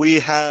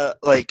we have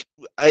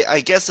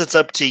I guess it's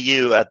up to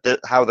you at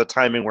how the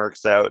timing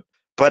works out.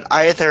 But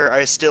either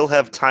I still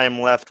have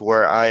time left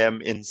where I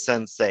am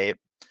insensate,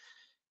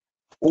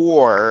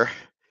 or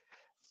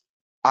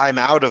I'm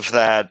out of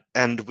that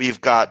and we've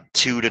got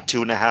 2 to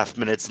 2.5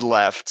 minutes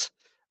left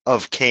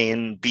of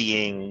Kane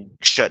being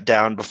shut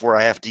down before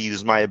I have to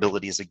use my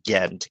abilities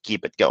again to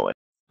keep it going.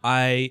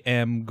 I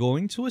am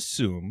going to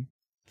assume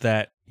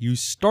that you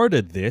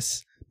started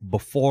this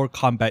before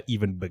combat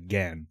even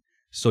began.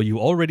 So you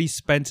already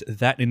spent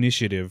that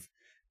initiative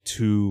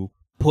to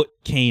put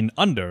Kane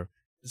under.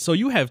 So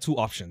you have 2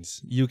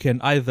 options. You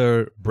can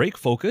either break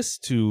focus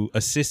to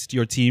assist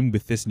your team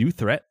with this new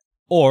threat,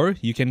 or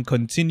you can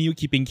continue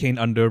keeping Kane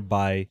under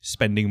by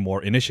spending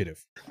more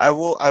initiative. I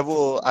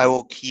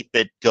will keep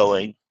it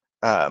going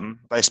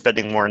by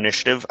spending more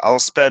initiative. I'll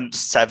spend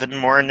 7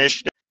 more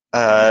initiative.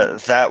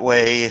 That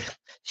way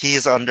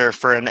he's under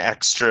for an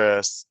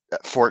extra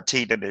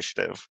 14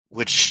 initiative,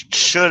 which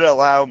should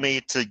allow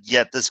me to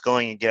get this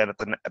going again at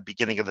the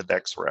beginning of the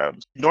next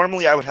round.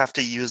 Normally, I would have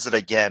to use it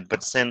again,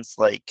 but since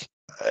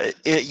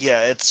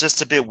it's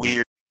just a bit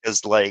weird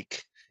because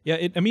Yeah,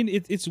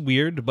 it's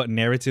weird, but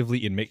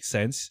narratively it makes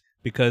sense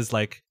because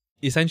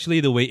essentially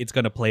the way it's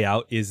gonna play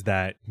out is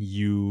that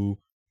you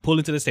pull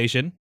into the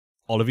station,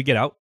 all of you get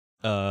out,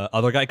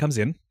 other guy comes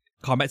in,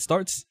 combat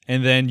starts,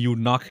 and then you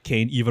knock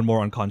Kane even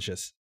more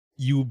unconscious.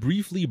 You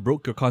briefly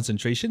broke your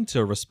concentration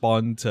to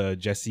respond to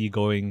Jesse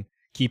going,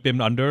 keep him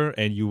under,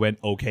 and you went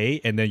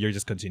okay, and then you're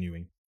just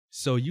continuing.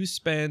 So you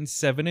spend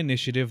 7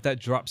 initiative, that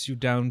drops you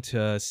down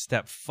to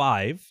step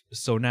 5.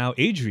 So now,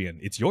 Adrian,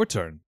 it's your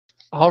turn.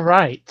 All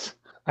right.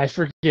 I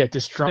forget,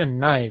 destroy a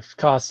knife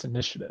costs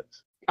initiative.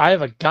 I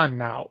have a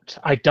gun out.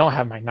 I don't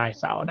have my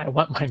knife out, and I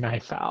want my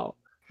knife out.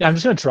 Yeah, I'm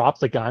just going to drop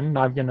the gun.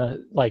 I'm going to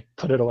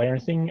put it away or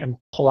anything and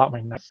pull out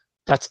my knife.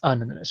 That's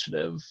an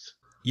initiative.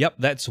 Yep,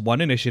 that's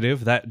 1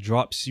 initiative. That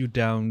drops you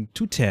down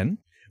to 10,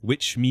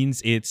 which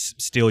means it's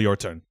still your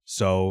turn.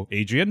 So,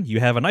 Adrian, you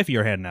have a knife in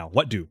your hand now.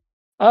 What do?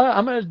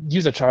 I'm going to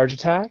use a charge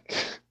attack.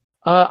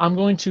 I'm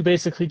going to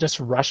basically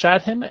just rush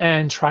at him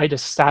and try to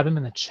stab him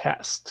in the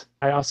chest.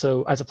 I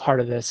also, as a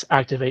part of this,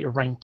 activate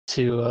rank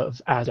 2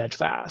 of As Edge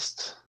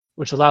Fast,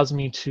 which allows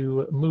me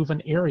to move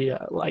an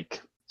area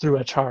through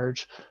a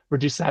charge,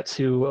 reduce that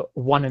to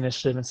 1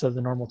 initiative instead of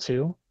the normal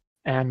 2.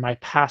 And my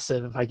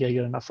passive, if I get a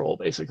good enough roll,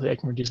 basically, I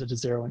can reduce it to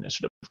 0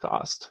 initiative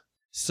cost.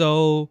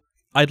 So,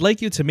 I'd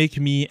like you to make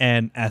me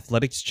an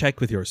athletics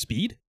check with your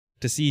speed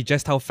to see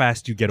just how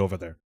fast you get over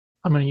there.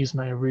 I'm going to use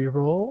my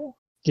reroll.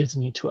 Gives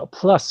me to a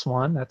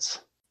 +1. That's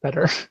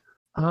better.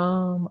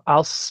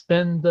 I'll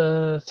spend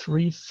the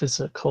 3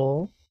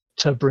 physical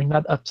to bring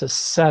that up to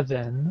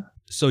 7.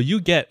 So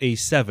you get a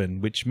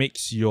 7, which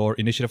makes your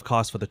initiative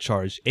cost for the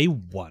charge a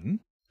 1.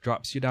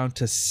 Drops you down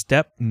to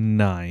step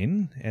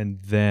 9, and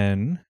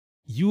then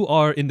you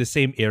are in the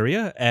same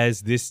area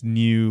as this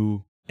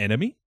new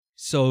enemy.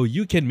 So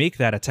you can make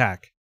that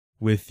attack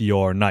with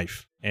your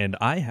knife, and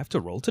I have to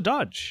roll to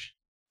dodge.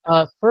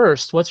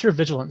 First, what's your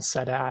vigilance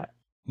set at?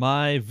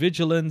 My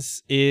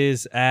vigilance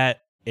is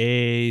at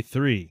a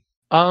 3.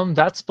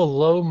 That's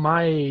below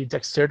my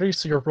dexterity,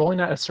 so you're rolling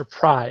at a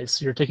surprise.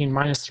 So you're taking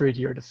 -3 to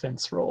your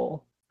defense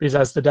roll. Because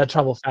as the dead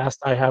travel fast,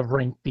 I have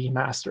rank B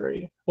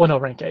mastery. Well, no,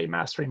 rank A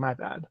mastery, my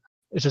bad.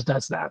 It just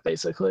does that,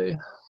 basically.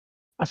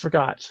 I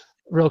forgot,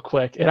 real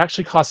quick. It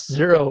actually costs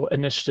 0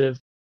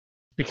 initiative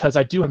because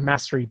I do a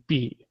mastery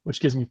B,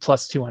 which gives me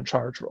 +2 on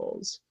charge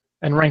rolls.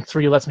 And rank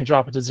 3 lets me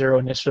drop it to 0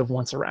 initiative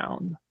once a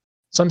round.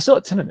 So I'm still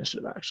at 10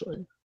 initiative,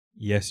 actually.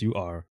 Yes, you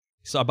are.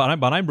 So, but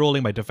I'm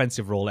rolling my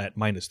defensive roll at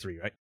 -3,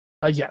 right?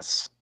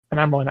 Yes. And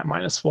I'm rolling at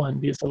 -1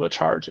 because of a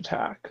charge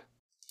attack.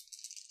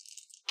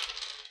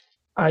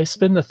 I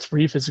spend the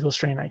 3 physical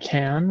strain I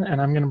can,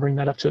 and I'm going to bring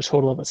that up to a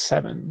total of a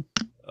 7.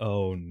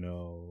 Oh,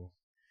 no.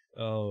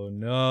 Oh,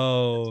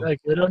 no. It's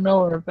like, good oh no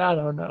or a bad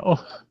oh no.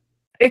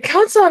 It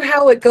counts on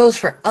how it goes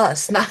for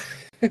us, not...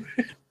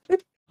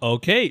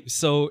 Okay,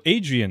 so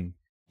Adrian,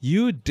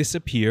 you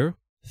disappear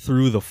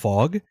through the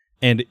fog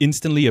and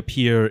instantly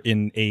appear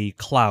in a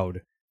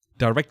cloud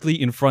directly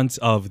in front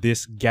of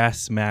this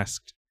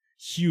gas-masked,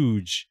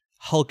 huge,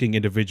 hulking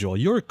individual.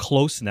 You're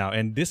close now,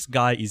 and this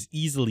guy is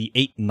easily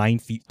 8-9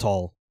 feet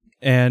tall.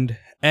 And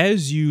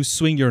as you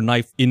swing your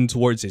knife in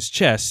towards his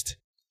chest,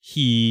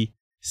 he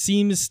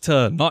seems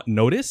to not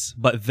notice,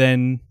 but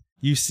then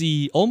you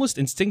see almost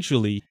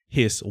instinctually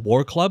his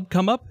war club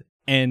come up,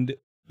 and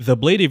the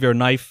blade of your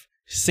knife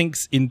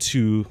sinks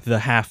into the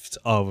haft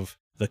of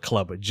the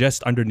club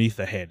just underneath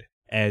the head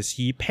as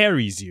he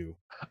parries you.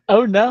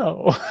 Oh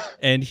no.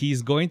 And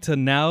he's going to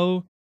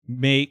now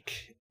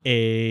make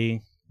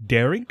a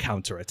daring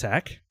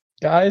counterattack.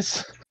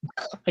 Guys,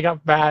 I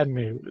got bad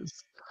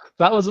news.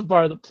 That wasn't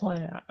part of the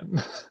plan.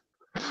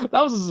 That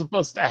wasn't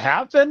supposed to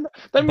happen.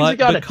 That means you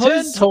got a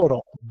 10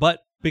 total.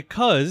 But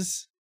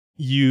because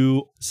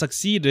you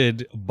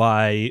succeeded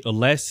by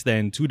less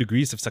than 2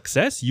 degrees of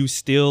success, you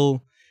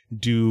still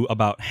do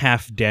about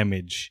half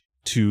damage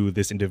to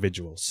this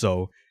individual.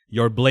 So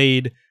your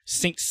blade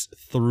sinks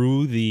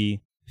through the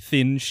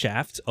thin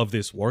shaft of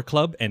this war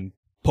club and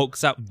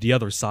pokes out the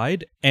other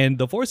side, and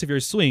the force of your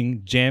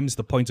swing jams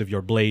the point of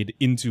your blade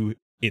into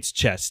its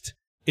chest.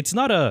 It's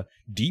not a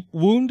deep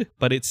wound,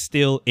 but it's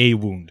still a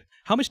wound.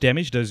 How much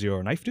damage does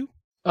your knife do?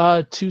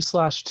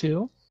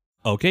 2/2.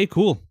 Okay,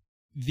 cool.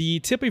 The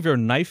tip of your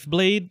knife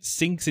blade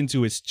sinks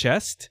into his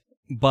chest,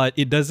 but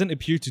it doesn't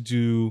appear to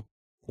do,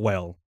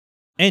 well,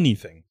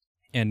 anything.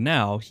 And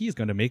now he's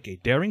going to make a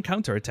daring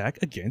counterattack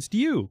against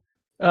you.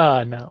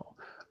 No.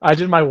 I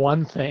did my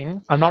one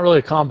thing. I'm not really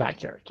a combat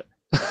character.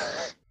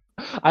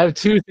 I have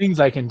 2 things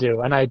I can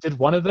do, and I did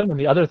one of them, and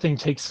the other thing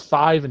takes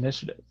 5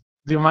 initiative.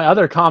 My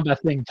other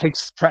combat thing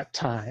takes prep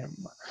time.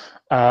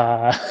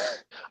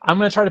 I'm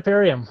going to try to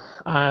parry him.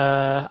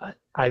 I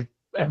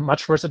am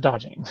much worse at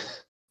dodging.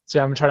 So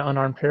I'm going to try to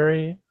unarmed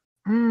parry.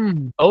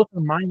 Both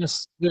are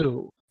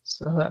 -2.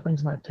 So that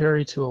brings my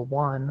parry to a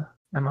 1.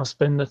 And I'll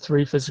spend the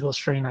 3 physical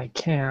strain I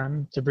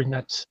can to bring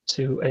that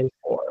to a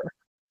 4.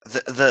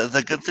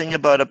 The good thing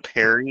about a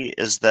parry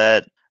is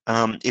that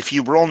if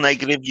you roll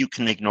negative, you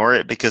can ignore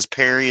it because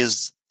parry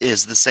is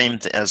the same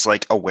as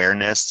like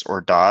awareness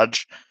or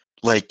dodge.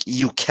 Like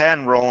you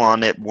can roll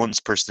on it once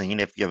per scene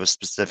if you have a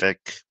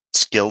specific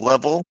skill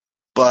level,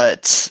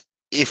 but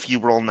if you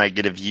roll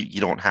negative,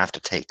 you don't have to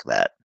take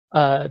that.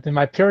 Then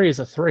my parry is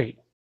a 3.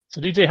 So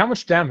DJ, how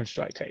much damage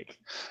do I take?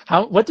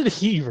 What did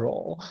he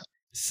roll?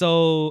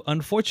 So,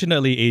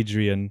 unfortunately,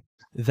 Adrian,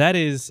 that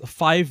is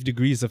 5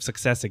 degrees of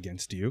success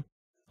against you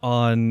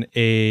on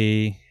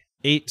a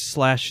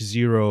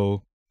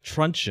 8/0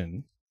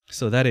 truncheon.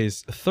 So that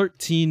is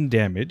 13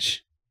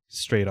 damage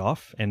straight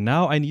off. And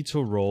now I need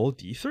to roll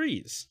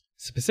d3s,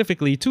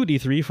 specifically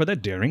 2d3 for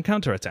that daring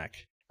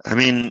counterattack. I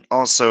mean,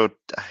 also,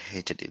 I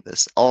hate to do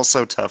this,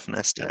 also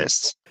toughness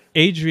dice.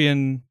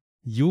 Adrian,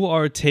 you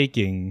are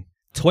taking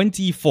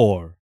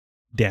 24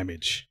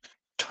 damage.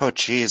 Oh,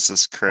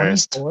 Jesus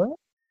Christ. 24?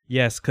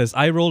 Yes, because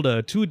I rolled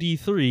a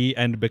 2d3,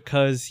 and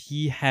because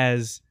he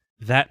has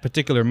that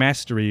particular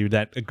mastery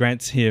that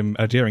grants him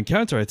a daring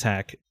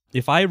counterattack,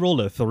 if I roll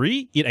a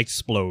 3, it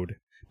explode.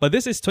 But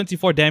this is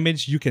 24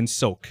 damage you can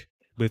soak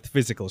with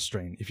physical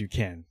strain, if you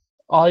can.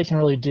 All you can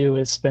really do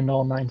is spend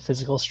all 9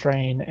 physical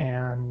strain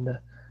and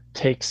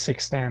take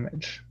 6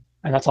 damage.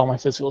 And that's all my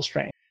physical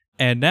strain.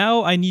 And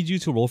now I need you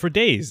to roll for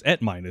days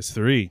at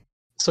 -3.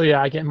 So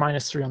yeah, I get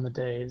 -3 on the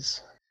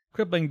days.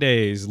 Crippling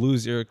days,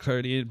 lose your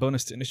clarity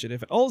bonus to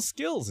initiative and all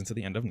skills until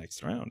the end of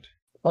next round.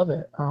 Love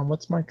it.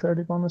 What's my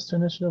clarity bonus to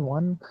initiative?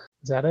 1?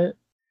 Is that it?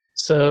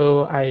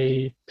 So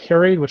I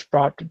parried, which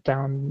brought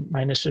down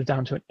my initiative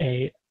down to an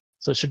 8.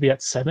 So it should be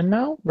at 7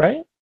 now,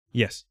 right?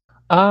 Yes.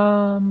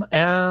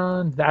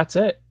 And that's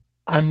it.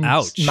 I'm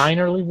Ouch.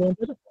 minorly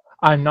wounded.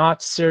 I'm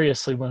not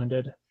seriously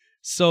wounded.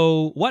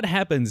 So what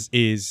happens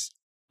is,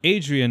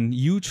 Adrian,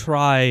 you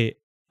try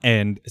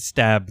and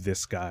stab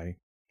this guy.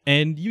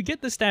 And you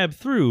get the stab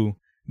through,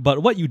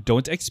 but what you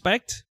don't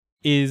expect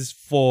is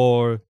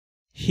for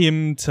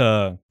him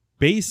to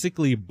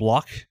basically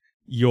block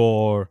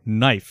your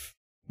knife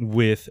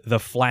with the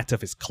flat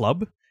of his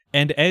club.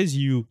 And as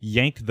you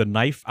yank the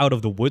knife out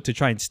of the wood to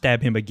try and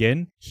stab him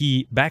again,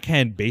 he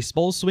backhand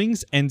baseball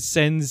swings and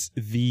sends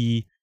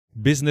the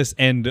business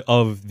end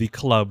of the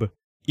club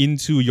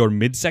into your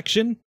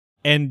midsection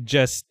and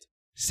just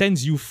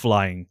sends you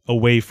flying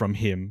away from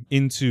him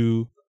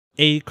into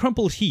a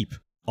crumpled heap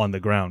on the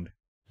ground.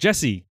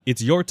 Jesse,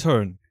 it's your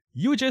turn.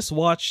 You just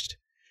watched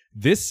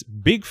this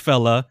big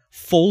fella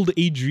fold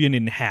Adrian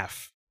in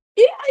half.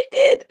 Yeah, I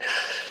did.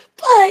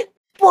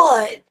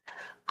 But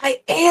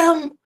I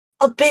am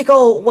a big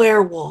old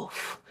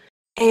werewolf.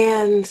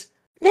 And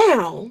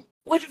now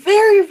would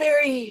very,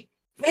 very,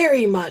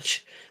 very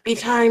much be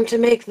time to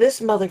make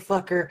this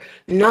motherfucker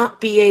not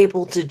be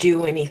able to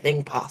do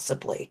anything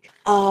possibly.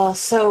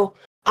 So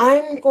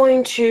I'm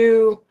going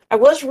to... I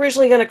was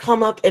originally going to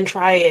come up and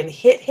try and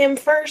hit him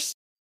first,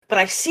 but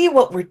I see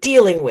what we're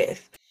dealing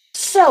with.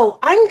 So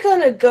I'm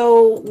going to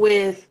go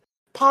with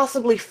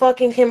possibly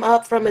fucking him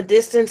up from a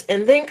distance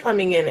and then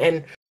coming in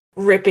and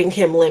ripping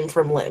him limb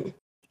from limb.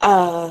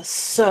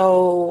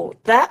 So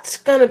that's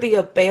going to be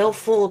a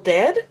baleful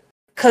dead,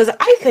 because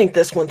I think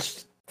this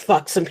one's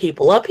fucked some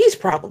people up. He's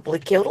probably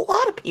killed a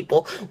lot of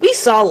people. We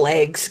saw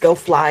legs go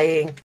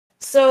flying.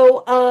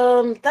 So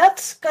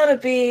that's going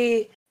to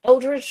be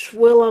Eldritch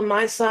Will on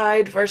my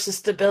side versus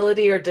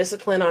Stability or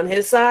Discipline on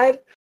his side.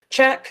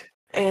 Check.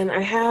 And I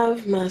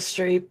have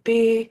Mastery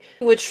B,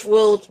 which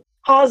will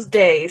cause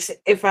days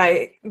if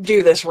I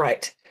do this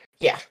right.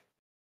 Yeah.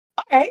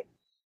 Okay.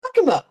 Fuck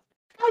him up.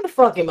 Time to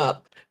fuck him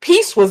up.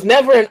 Peace was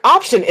never an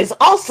option is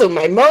also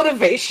my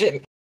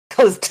motivation.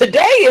 Because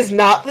today is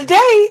not the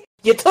day.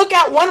 You took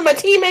out one of my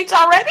teammates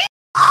already?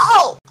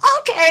 Oh,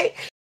 okay.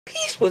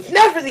 Peace was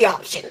never the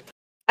option.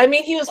 I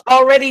mean, he was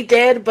already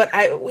dead, but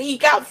he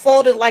got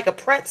folded like a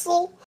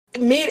pretzel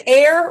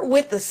mid-air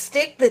with the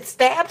stick that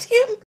stabbed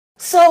him.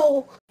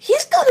 So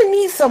he's gonna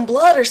need some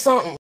blood or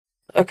something.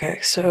 Okay,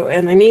 so,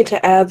 and I need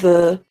to add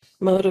the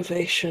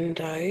motivation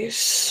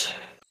dice.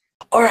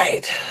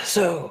 Alright,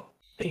 so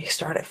you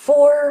start at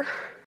 4.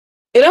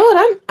 You know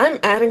what? I'm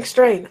adding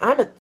strain.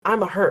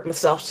 I'm a hurt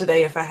myself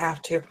today if I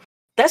have to.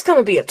 That's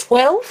gonna be a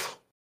 12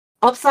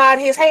 upside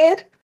his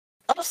head,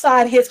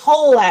 upside his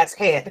whole ass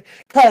head.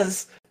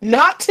 Cause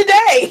not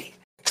today.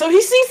 So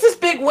he sees this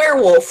big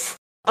werewolf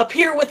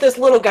appear with this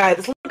little guy.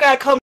 This little guy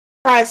comes,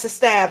 tries to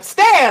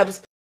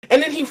stabs,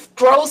 and then he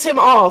throws him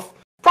off.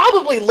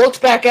 Probably looks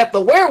back at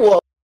the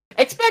werewolf,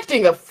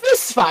 expecting a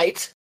fist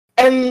fight,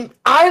 and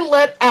I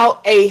let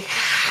out a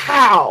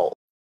howl,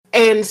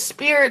 and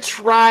spirits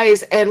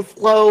rise and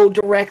flow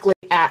directly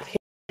at him.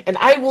 And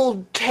I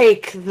will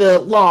take the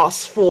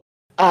loss for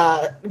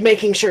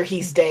making sure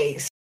he's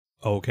dazed.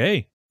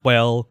 Okay.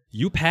 Well,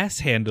 you pass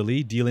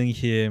handily, dealing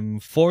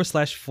him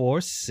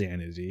 4/4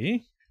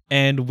 sanity.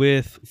 And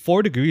with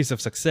 4 degrees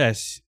of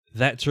success,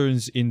 that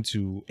turns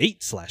into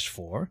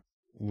 8/4,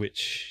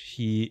 which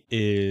he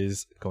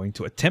is going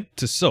to attempt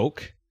to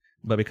soak.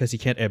 But because he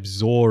can't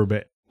absorb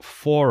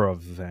 4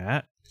 of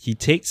that. He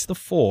takes the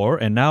 4,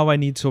 and now I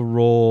need to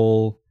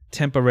roll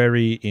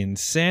temporary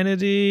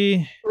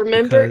insanity.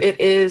 Remember, because-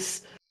 it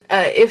is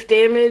if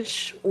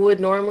damage would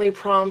normally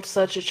prompt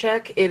such a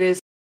check, it is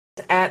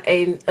at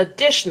an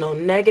additional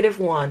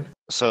 -1.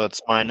 So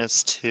it's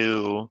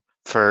 -2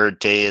 for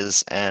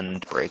days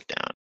and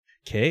breakdown.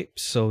 Okay,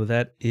 so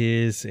that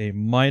is a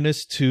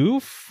 -2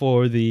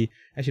 for the...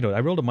 Actually, no, I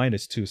rolled a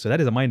 -2, so that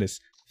is a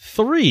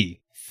 -3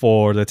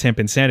 for the temp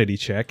insanity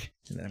check.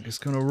 And then I'm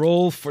just gonna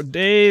roll for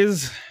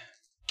days.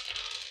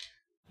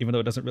 Even though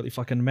it doesn't really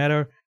fucking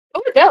matter.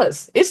 Oh, it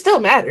does. It still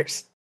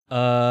matters.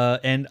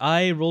 And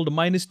I rolled a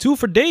 -2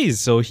 for days,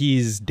 so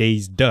he's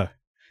dazed.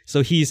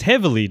 So he's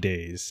heavily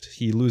dazed.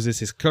 He loses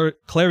his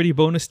clarity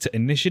bonus to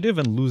initiative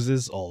and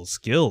loses all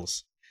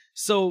skills.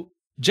 So,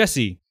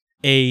 Jesse,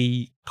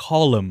 a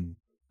column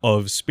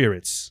of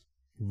spirits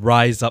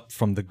rise up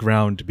from the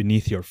ground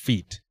beneath your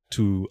feet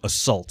to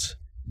assault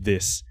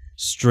this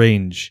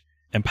strange,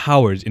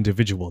 empowered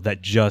individual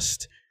that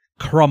just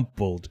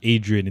crumpled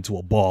Adrian into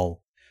a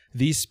ball.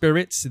 These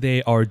spirits,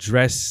 they are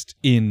dressed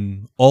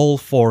in all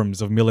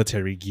forms of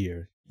military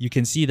gear. You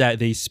can see that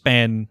they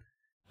span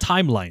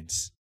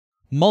timelines,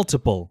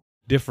 multiple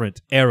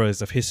different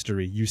eras of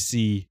history. You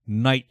see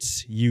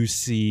knights, you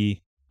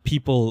see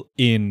people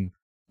in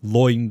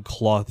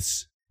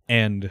loincloths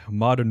and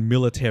modern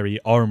military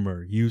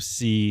armor. You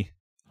see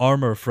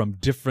armor from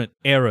different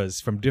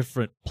eras, from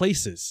different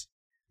places.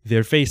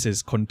 Their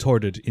faces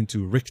contorted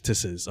into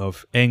rictuses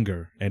of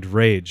anger and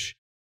rage.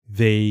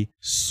 They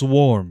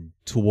swarm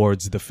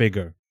towards the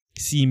figure,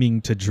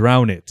 seeming to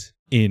drown it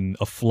in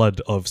a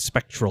flood of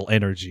spectral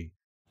energy.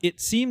 It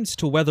seems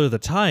to weather the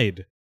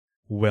tide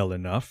well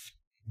enough,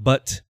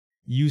 but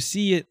you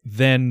see it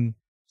then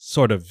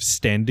sort of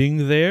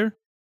standing there.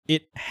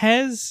 It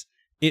has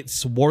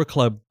its war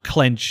club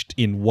clenched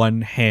in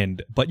one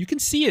hand, but you can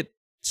see it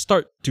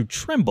start to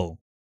tremble.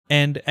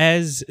 And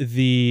as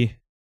the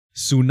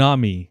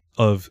tsunami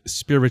of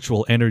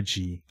spiritual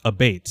energy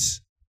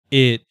abates,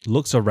 it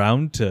looks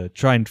around to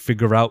try and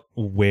figure out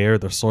where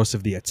the source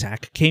of the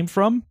attack came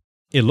from.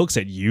 It looks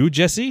at you,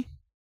 Jesse,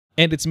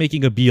 and it's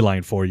making a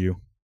beeline for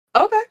you.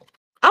 Okay.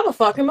 I'ma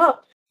fuck him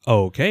up.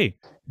 Okay.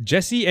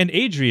 Jesse and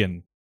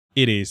Adrian,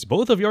 it is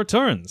both of your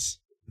turns.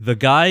 The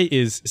guy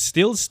is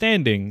still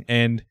standing,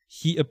 and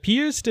he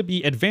appears to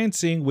be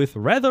advancing with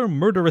rather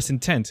murderous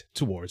intent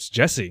towards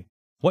Jesse.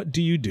 What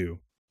do you do?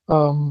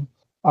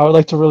 I would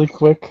like to really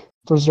quick,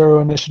 for 0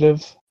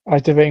 initiative,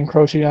 activate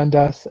Encroaching on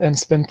Death and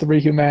spend 3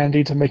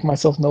 humanity to make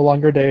myself no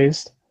longer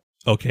dazed.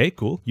 Okay,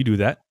 cool. You do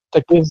that.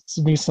 That gives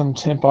me some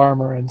temp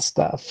armor and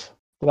stuff.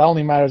 But that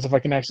only matters if I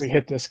can actually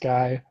hit this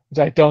guy, which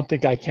I don't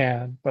think I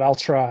can, but I'll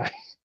try.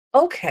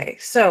 Okay,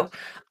 so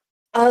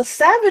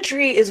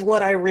savagery is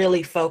what I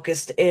really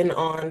focused in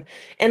on,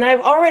 and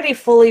I've already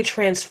fully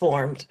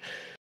transformed.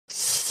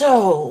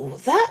 So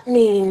that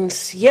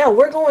means, yeah,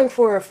 we're going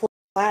for a full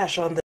flash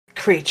on the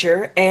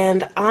creature,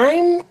 and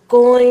I'm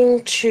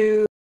going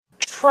to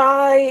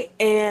try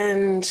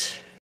and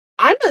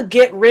I'm gonna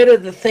get rid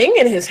of the thing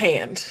in his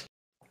hand.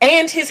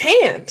 And his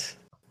hand.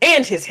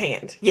 And his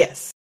hand,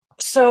 yes.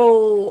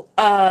 So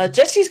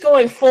Jesse's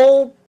going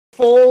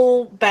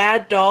full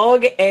bad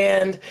dog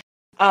and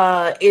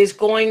is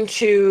going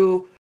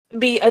to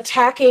be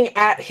attacking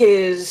at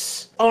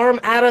his arm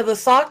out of the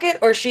socket,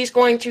 or she's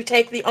going to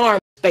take the arm,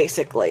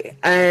 basically.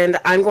 And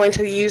I'm going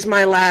to use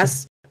my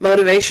last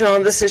motivation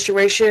on the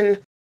situation,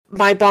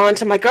 my bond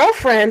to my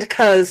girlfriend,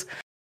 because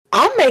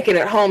I'm making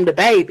it home to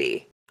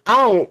baby. I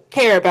don't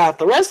care about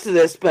the rest of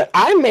this, but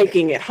I'm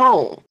making it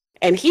home.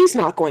 And he's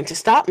not going to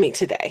stop me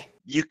today.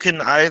 You can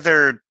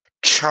either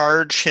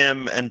charge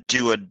him and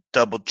do a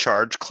double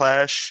charge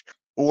clash,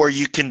 or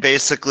you can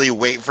basically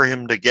wait for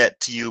him to get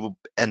to you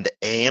and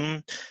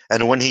aim,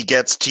 and when he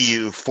gets to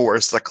you,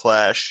 force a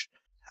clash.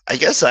 I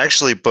guess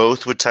actually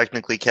both would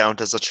technically count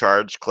as a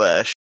charge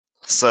clash.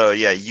 So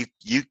yeah,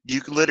 you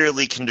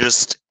literally can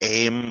just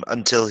aim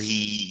until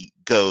he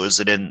goes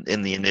in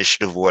the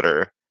initiative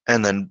order,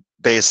 and then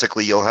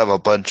basically you'll have a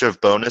bunch of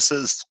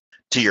bonuses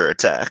to your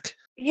attack.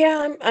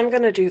 Yeah, I'm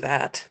gonna do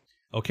that.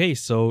 Okay,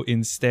 so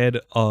instead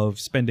of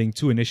spending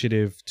 2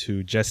 initiative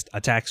to just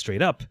attack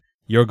straight up,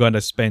 you're going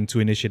to spend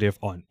 2 initiative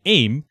on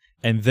aim,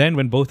 and then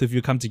when both of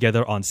you come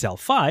together on cell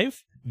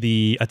 5,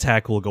 the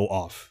attack will go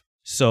off.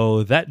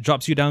 So that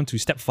drops you down to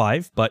step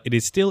 5, but it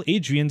is still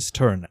Adrian's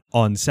turn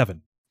on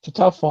 7. It's a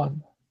tough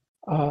one.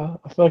 I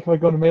feel like if I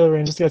go to melee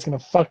range, this guy's gonna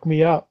fuck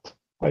me up.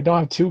 I don't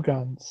have 2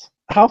 guns.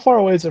 How far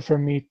away is it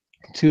from me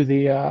to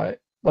the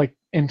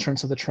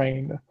entrance of the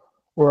train,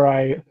 where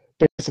I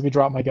basically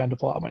drop my gun to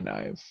pull out my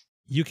knife?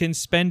 You can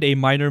spend a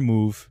minor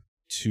move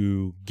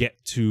to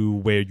get to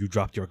where you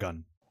dropped your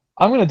gun.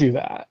 I'm gonna do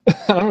that.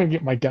 I'm gonna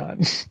get my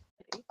gun.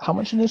 How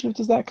much initiative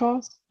does that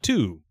cost?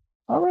 2.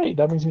 All right,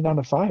 that brings me down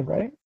to 5,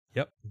 right?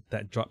 Yep,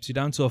 that drops you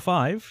down to a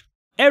 5.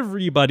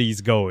 Everybody's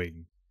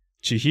going.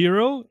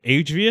 Chihiro,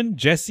 Adrian,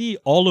 Jesse,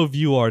 all of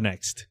you are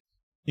next,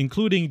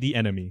 including the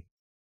enemy.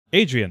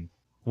 Adrian,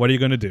 what are you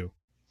going to do?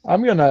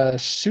 I'm gonna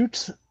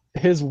shoot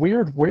his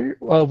weird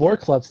war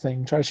club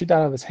thing. Try to shoot that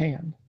out of his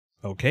hand.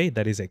 Okay,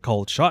 that is a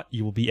called shot.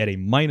 You will be at a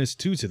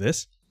 -2 to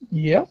this.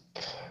 Yep.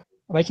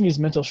 And I can use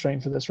mental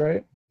strain for this,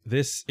 right?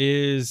 This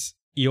is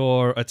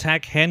your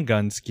attack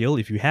handgun skill,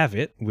 if you have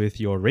it, with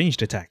your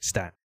ranged attack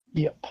stat.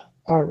 Yep.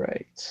 All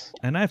right.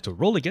 And I have to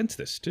roll against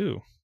this,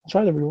 too. I'll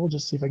try the reroll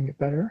just to see if I can get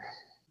better.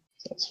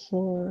 That's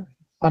 4.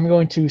 I'm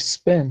going to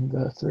spend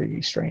the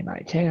 3 strain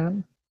I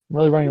can. I'm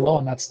really running low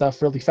on that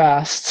stuff really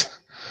fast.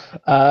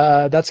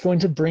 That's going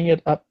to bring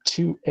it up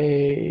to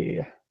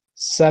a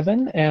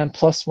 7, and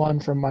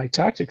 +1 from my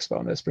tactics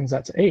bonus brings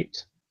that to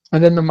 8.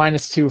 And then the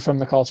 -2 from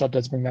the call shot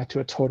does bring that to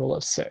a total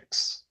of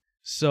 6.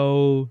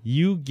 So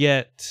you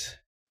get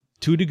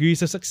 2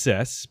 degrees of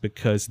success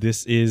because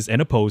this is an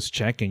opposed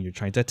check and you're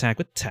trying to attack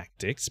with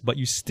tactics, but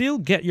you still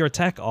get your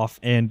attack off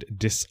and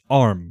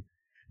disarm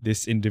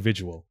this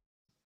individual.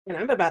 And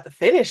I'm about to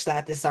finish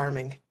that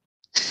disarming.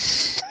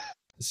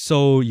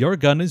 So your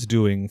gun is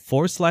doing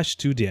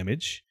 4/2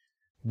 damage.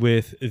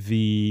 With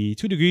the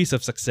 2 degrees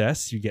of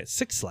success, you get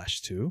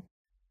 6/2.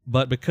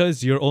 But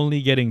because you're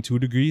only getting 2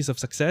 degrees of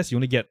success, you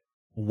only get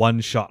 1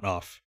 shot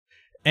off.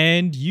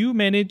 And you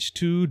manage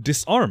to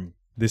disarm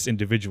this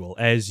individual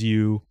as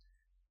you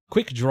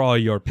quick draw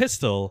your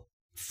pistol,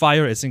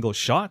 fire a single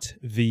shot.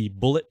 The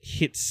bullet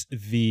hits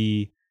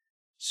the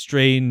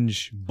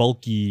strange,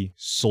 bulky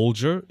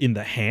soldier in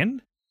the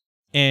hand,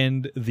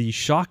 and the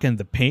shock and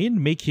the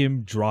pain make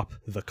him drop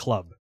the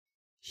club.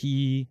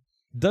 He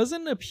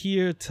doesn't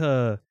appear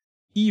to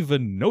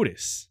even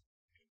notice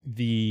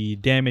the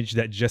damage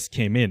that just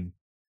came in.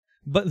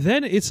 But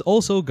then it's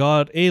also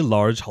got a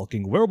large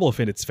hulking werewolf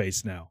in its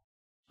face now.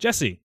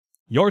 Jesse,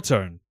 your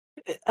turn.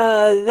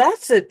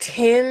 That's a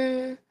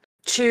 10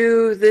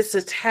 to this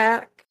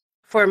attack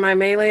for my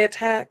melee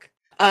attack.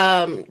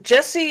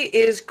 Jesse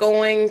is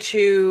going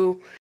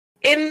to,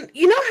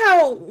 you know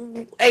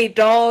how a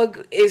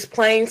dog is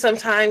playing,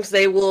 sometimes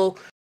they will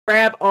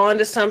grab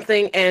onto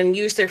something and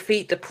use their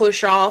feet to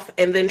push off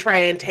and then try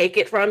and take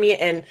it from you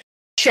and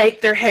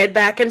shake their head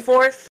back and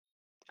forth?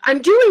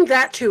 I'm doing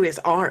that to his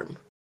arm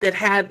that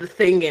had the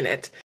thing in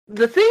it.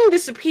 The thing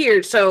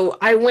disappeared, so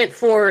I went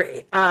for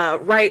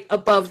right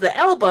above the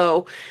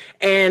elbow,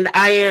 and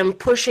I am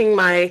pushing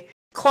my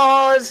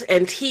claws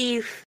and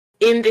teeth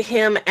into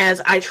him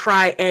as I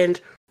try and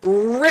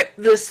rip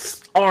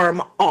this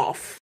arm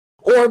off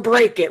or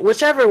break it,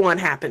 whichever one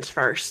happens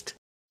first.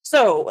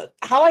 So,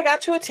 how I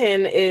got to a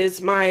 10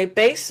 is my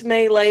base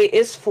melee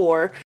is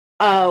 4.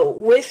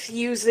 With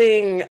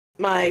using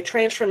my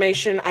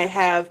transformation, I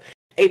have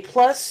a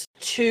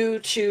 +2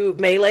 to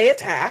melee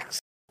attacks.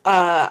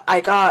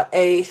 I got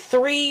a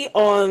 3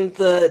 on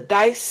the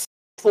dice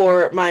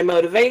for my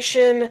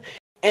motivation,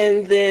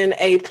 and then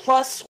a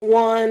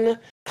 +1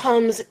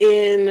 comes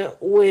in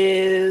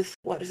with,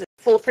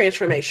 full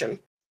transformation.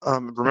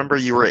 Remember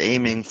you were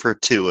aiming for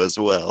 2 as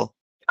well.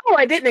 Oh,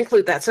 I didn't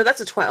include that, so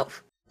that's a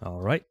 12. All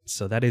right,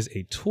 so that is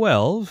a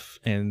 12,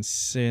 and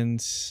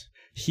since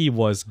he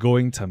was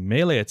going to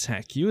melee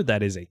attack you,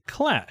 that is a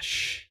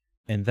clash.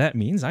 And that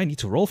means I need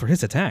to roll for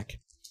his attack.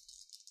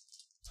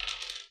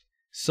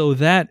 So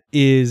that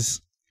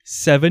is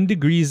 7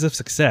 degrees of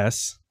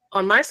success.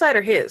 On my side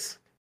or his?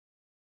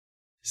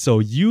 So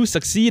you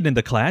succeed in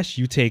the clash,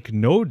 you take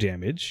no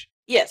damage.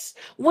 Yes.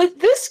 Would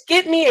this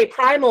get me a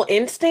primal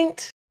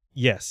instinct?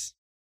 Yes.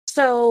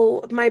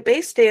 So my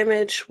base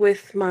damage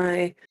with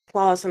my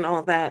claws and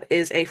all that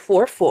is a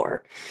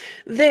 4/4.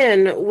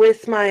 Then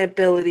with my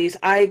abilities,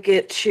 I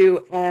get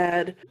to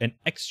add an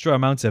extra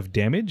amount of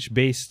damage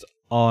based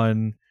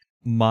on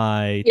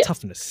my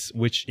toughness,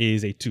 which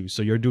is a 2.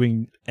 So you're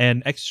doing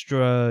an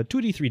extra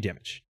 2d3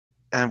 damage.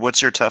 And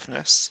what's your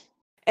toughness?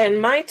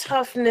 And my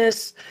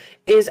toughness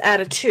is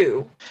at a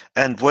 2.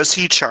 And was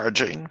he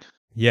charging?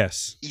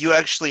 Yes. You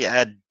actually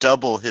add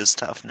double his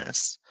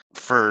toughness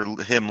for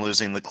him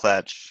losing the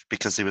clutch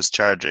because he was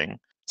charging.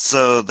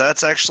 So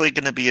that's actually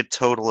going to be a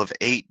total of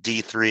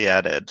 8d3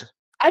 added.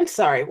 I'm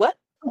sorry, what?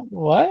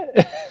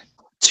 What?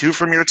 2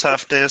 from your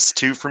toughness,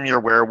 2 from your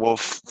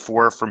werewolf,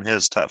 4 from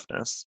his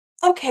toughness.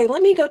 Okay,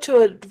 let me go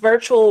to a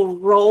virtual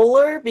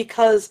roller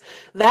because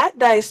that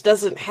dice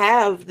doesn't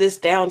have this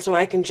down, so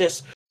I can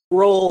just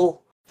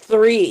roll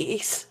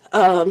 3s.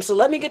 So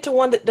let me get to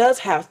one that does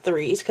have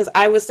 3s because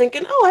I was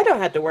thinking, I don't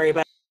have to worry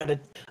about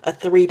a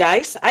 3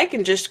 dice. I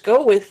can just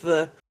go with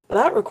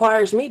that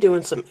requires me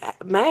doing some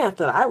math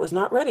that I was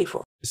not ready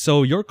for.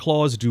 So your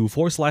claws do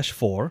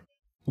 4/4.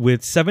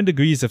 With 7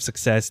 degrees of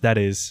success, that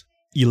is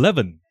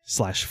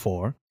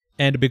 11/4.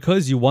 And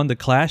because you won the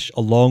clash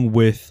along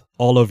with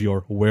all of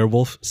your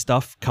werewolf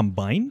stuff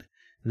combined,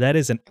 that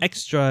is an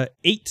extra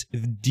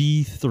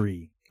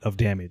 8d3 of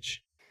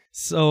damage.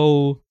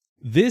 So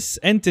this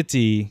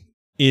entity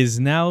is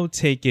now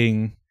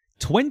taking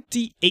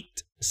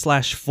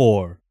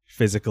 28/4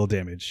 physical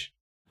damage.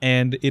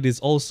 And it is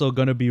also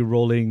going to be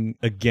rolling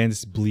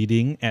against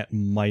bleeding at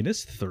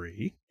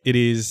 -3. It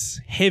is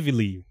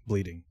heavily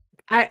bleeding.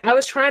 I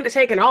was trying to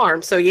take an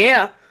arm, so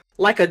yeah,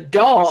 like a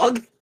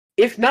dog.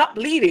 If not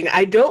bleeding,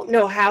 I don't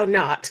know how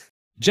not.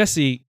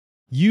 Jesse,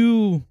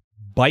 you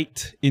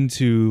bite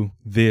into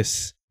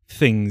this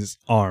thing's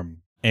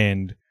arm,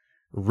 and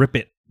rip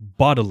it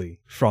bodily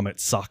from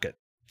its socket.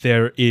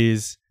 There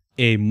is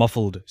a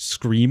muffled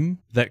scream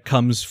that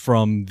comes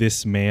from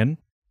this man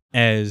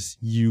as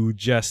you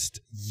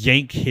just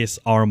yank his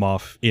arm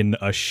off in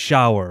a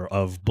shower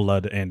of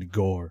blood and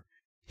gore.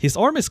 His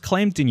arm is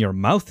clamped in your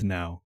mouth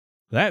now.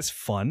 That's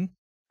fun.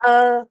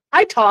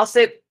 I toss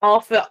it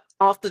off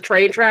the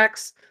train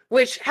tracks.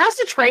 Which, has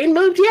the train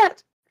moved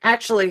yet?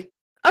 Actually,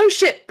 oh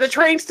shit, the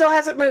train still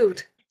hasn't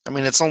moved. I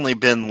mean, it's only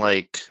been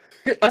like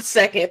A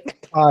second.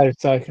 5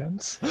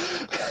 seconds.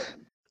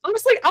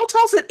 Honestly, I'll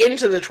toss it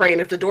into the train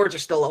if the doors are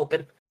still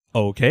open.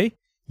 Okay.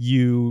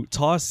 You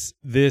toss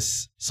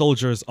this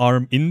soldier's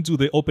arm into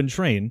the open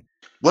train,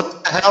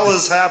 what the hell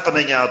is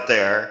happening out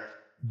there?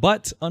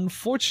 but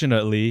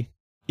unfortunately,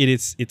 it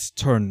is its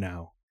turn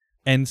now.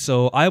 And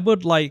so I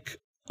would like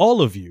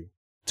all of you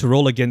to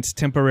roll against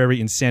temporary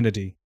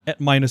insanity at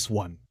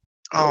 -1.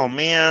 Oh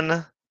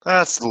man,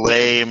 that's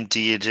lame,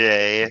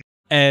 DJ.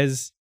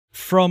 As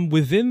from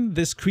within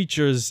this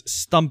creature's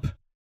stump,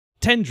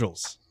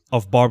 tendrils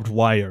of barbed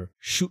wire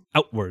shoot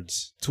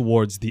outwards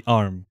towards the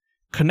arm,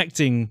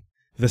 connecting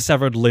the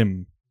severed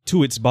limb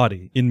to its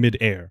body in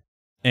midair,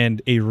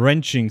 and a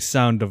wrenching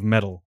sound of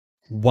metal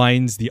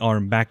winds the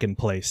arm back in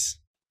place.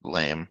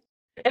 Lame.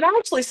 And I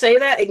actually say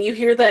that, and you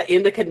hear that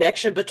in the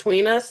connection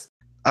between us.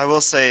 I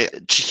will say,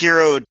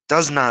 Chihiro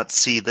does not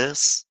see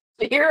this.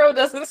 The hero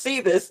doesn't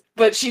see this,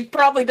 but she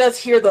probably does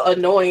hear the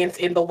annoyance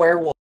in the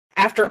werewolf.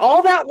 After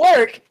all that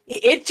work,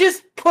 it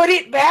just put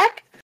it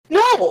back?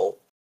 No!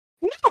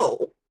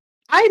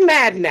 I'm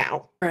mad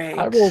now. Right.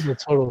 I rolled a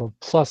total of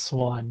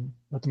 +1.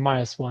 With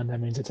 -1, that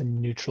means it's a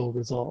neutral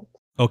result.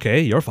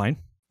 Okay, you're fine.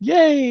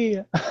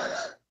 Yay!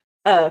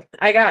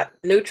 I got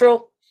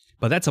neutral.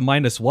 But that's a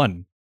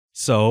 -1.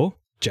 So,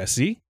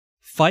 Jesse,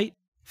 fight,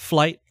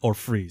 flight, or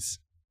freeze.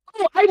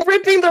 Oh, I'm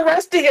ripping the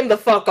rest of him the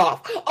fuck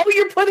off. Oh,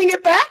 you're putting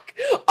it back?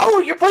 Oh,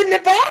 you're putting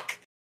it back?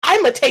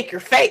 I'ma take your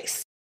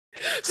face.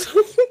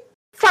 So,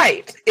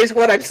 fight is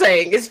what I'm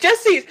saying. It's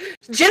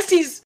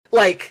Jesse's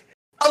like,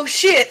 oh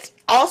shit,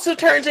 also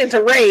turns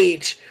into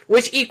rage,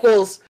 which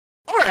equals,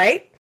 all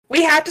right,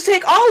 we have to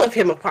take all of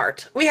him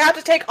apart. We have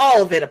to take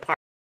all of it apart.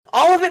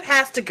 All of it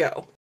has to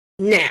go.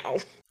 Now.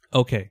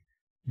 Okay,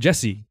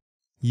 Jesse,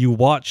 you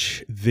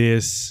watch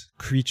this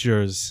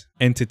creature's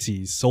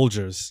entity's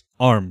soldier's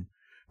arm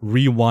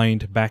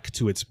rewind back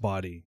to its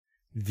body.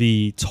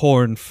 The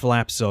torn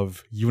flaps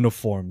of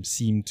uniform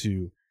seem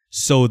to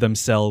sew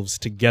themselves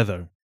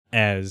together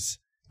as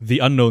the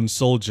unknown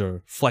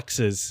soldier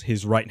flexes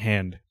his right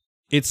hand.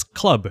 Its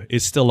club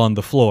is still on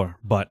the floor,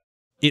 but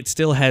it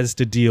still has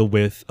to deal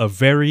with a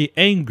very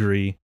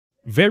angry,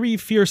 very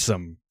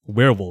fearsome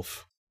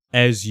werewolf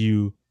as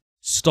you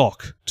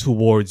stalk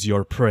towards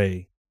your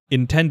prey,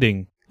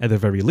 intending, at the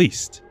very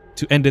least,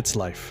 to end its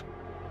life.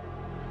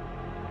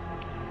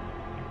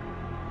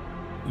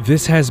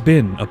 This has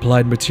been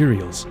Applied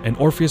Materials, an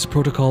Orpheus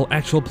Protocol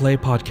actual play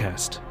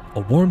podcast.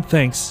 A warm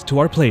thanks to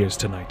our players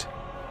tonight.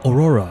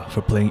 Aurora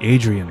for playing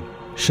Adrian,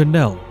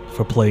 Chanel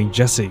for playing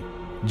Jesse,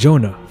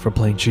 Jonah for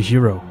playing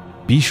Chihiro.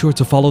 Be sure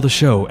to follow the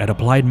show at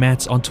Applied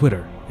Mats on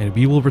Twitter, and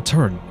we will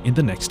return in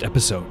the next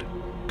episode.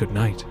 Good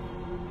night.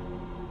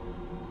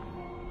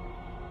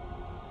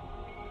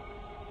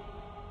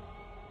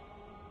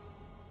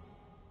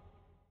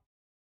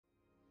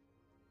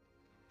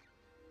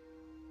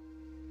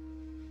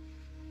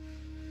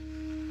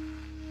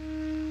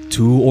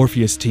 Two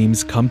Orpheus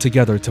teams come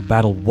together to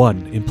battle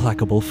one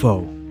implacable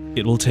foe.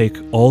 It will take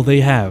all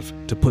they have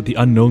to put the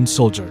unknown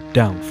soldier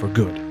down for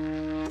good.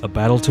 A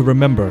battle to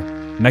remember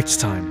next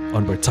time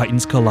on Where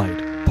Titans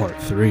Collide,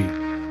 Part 3.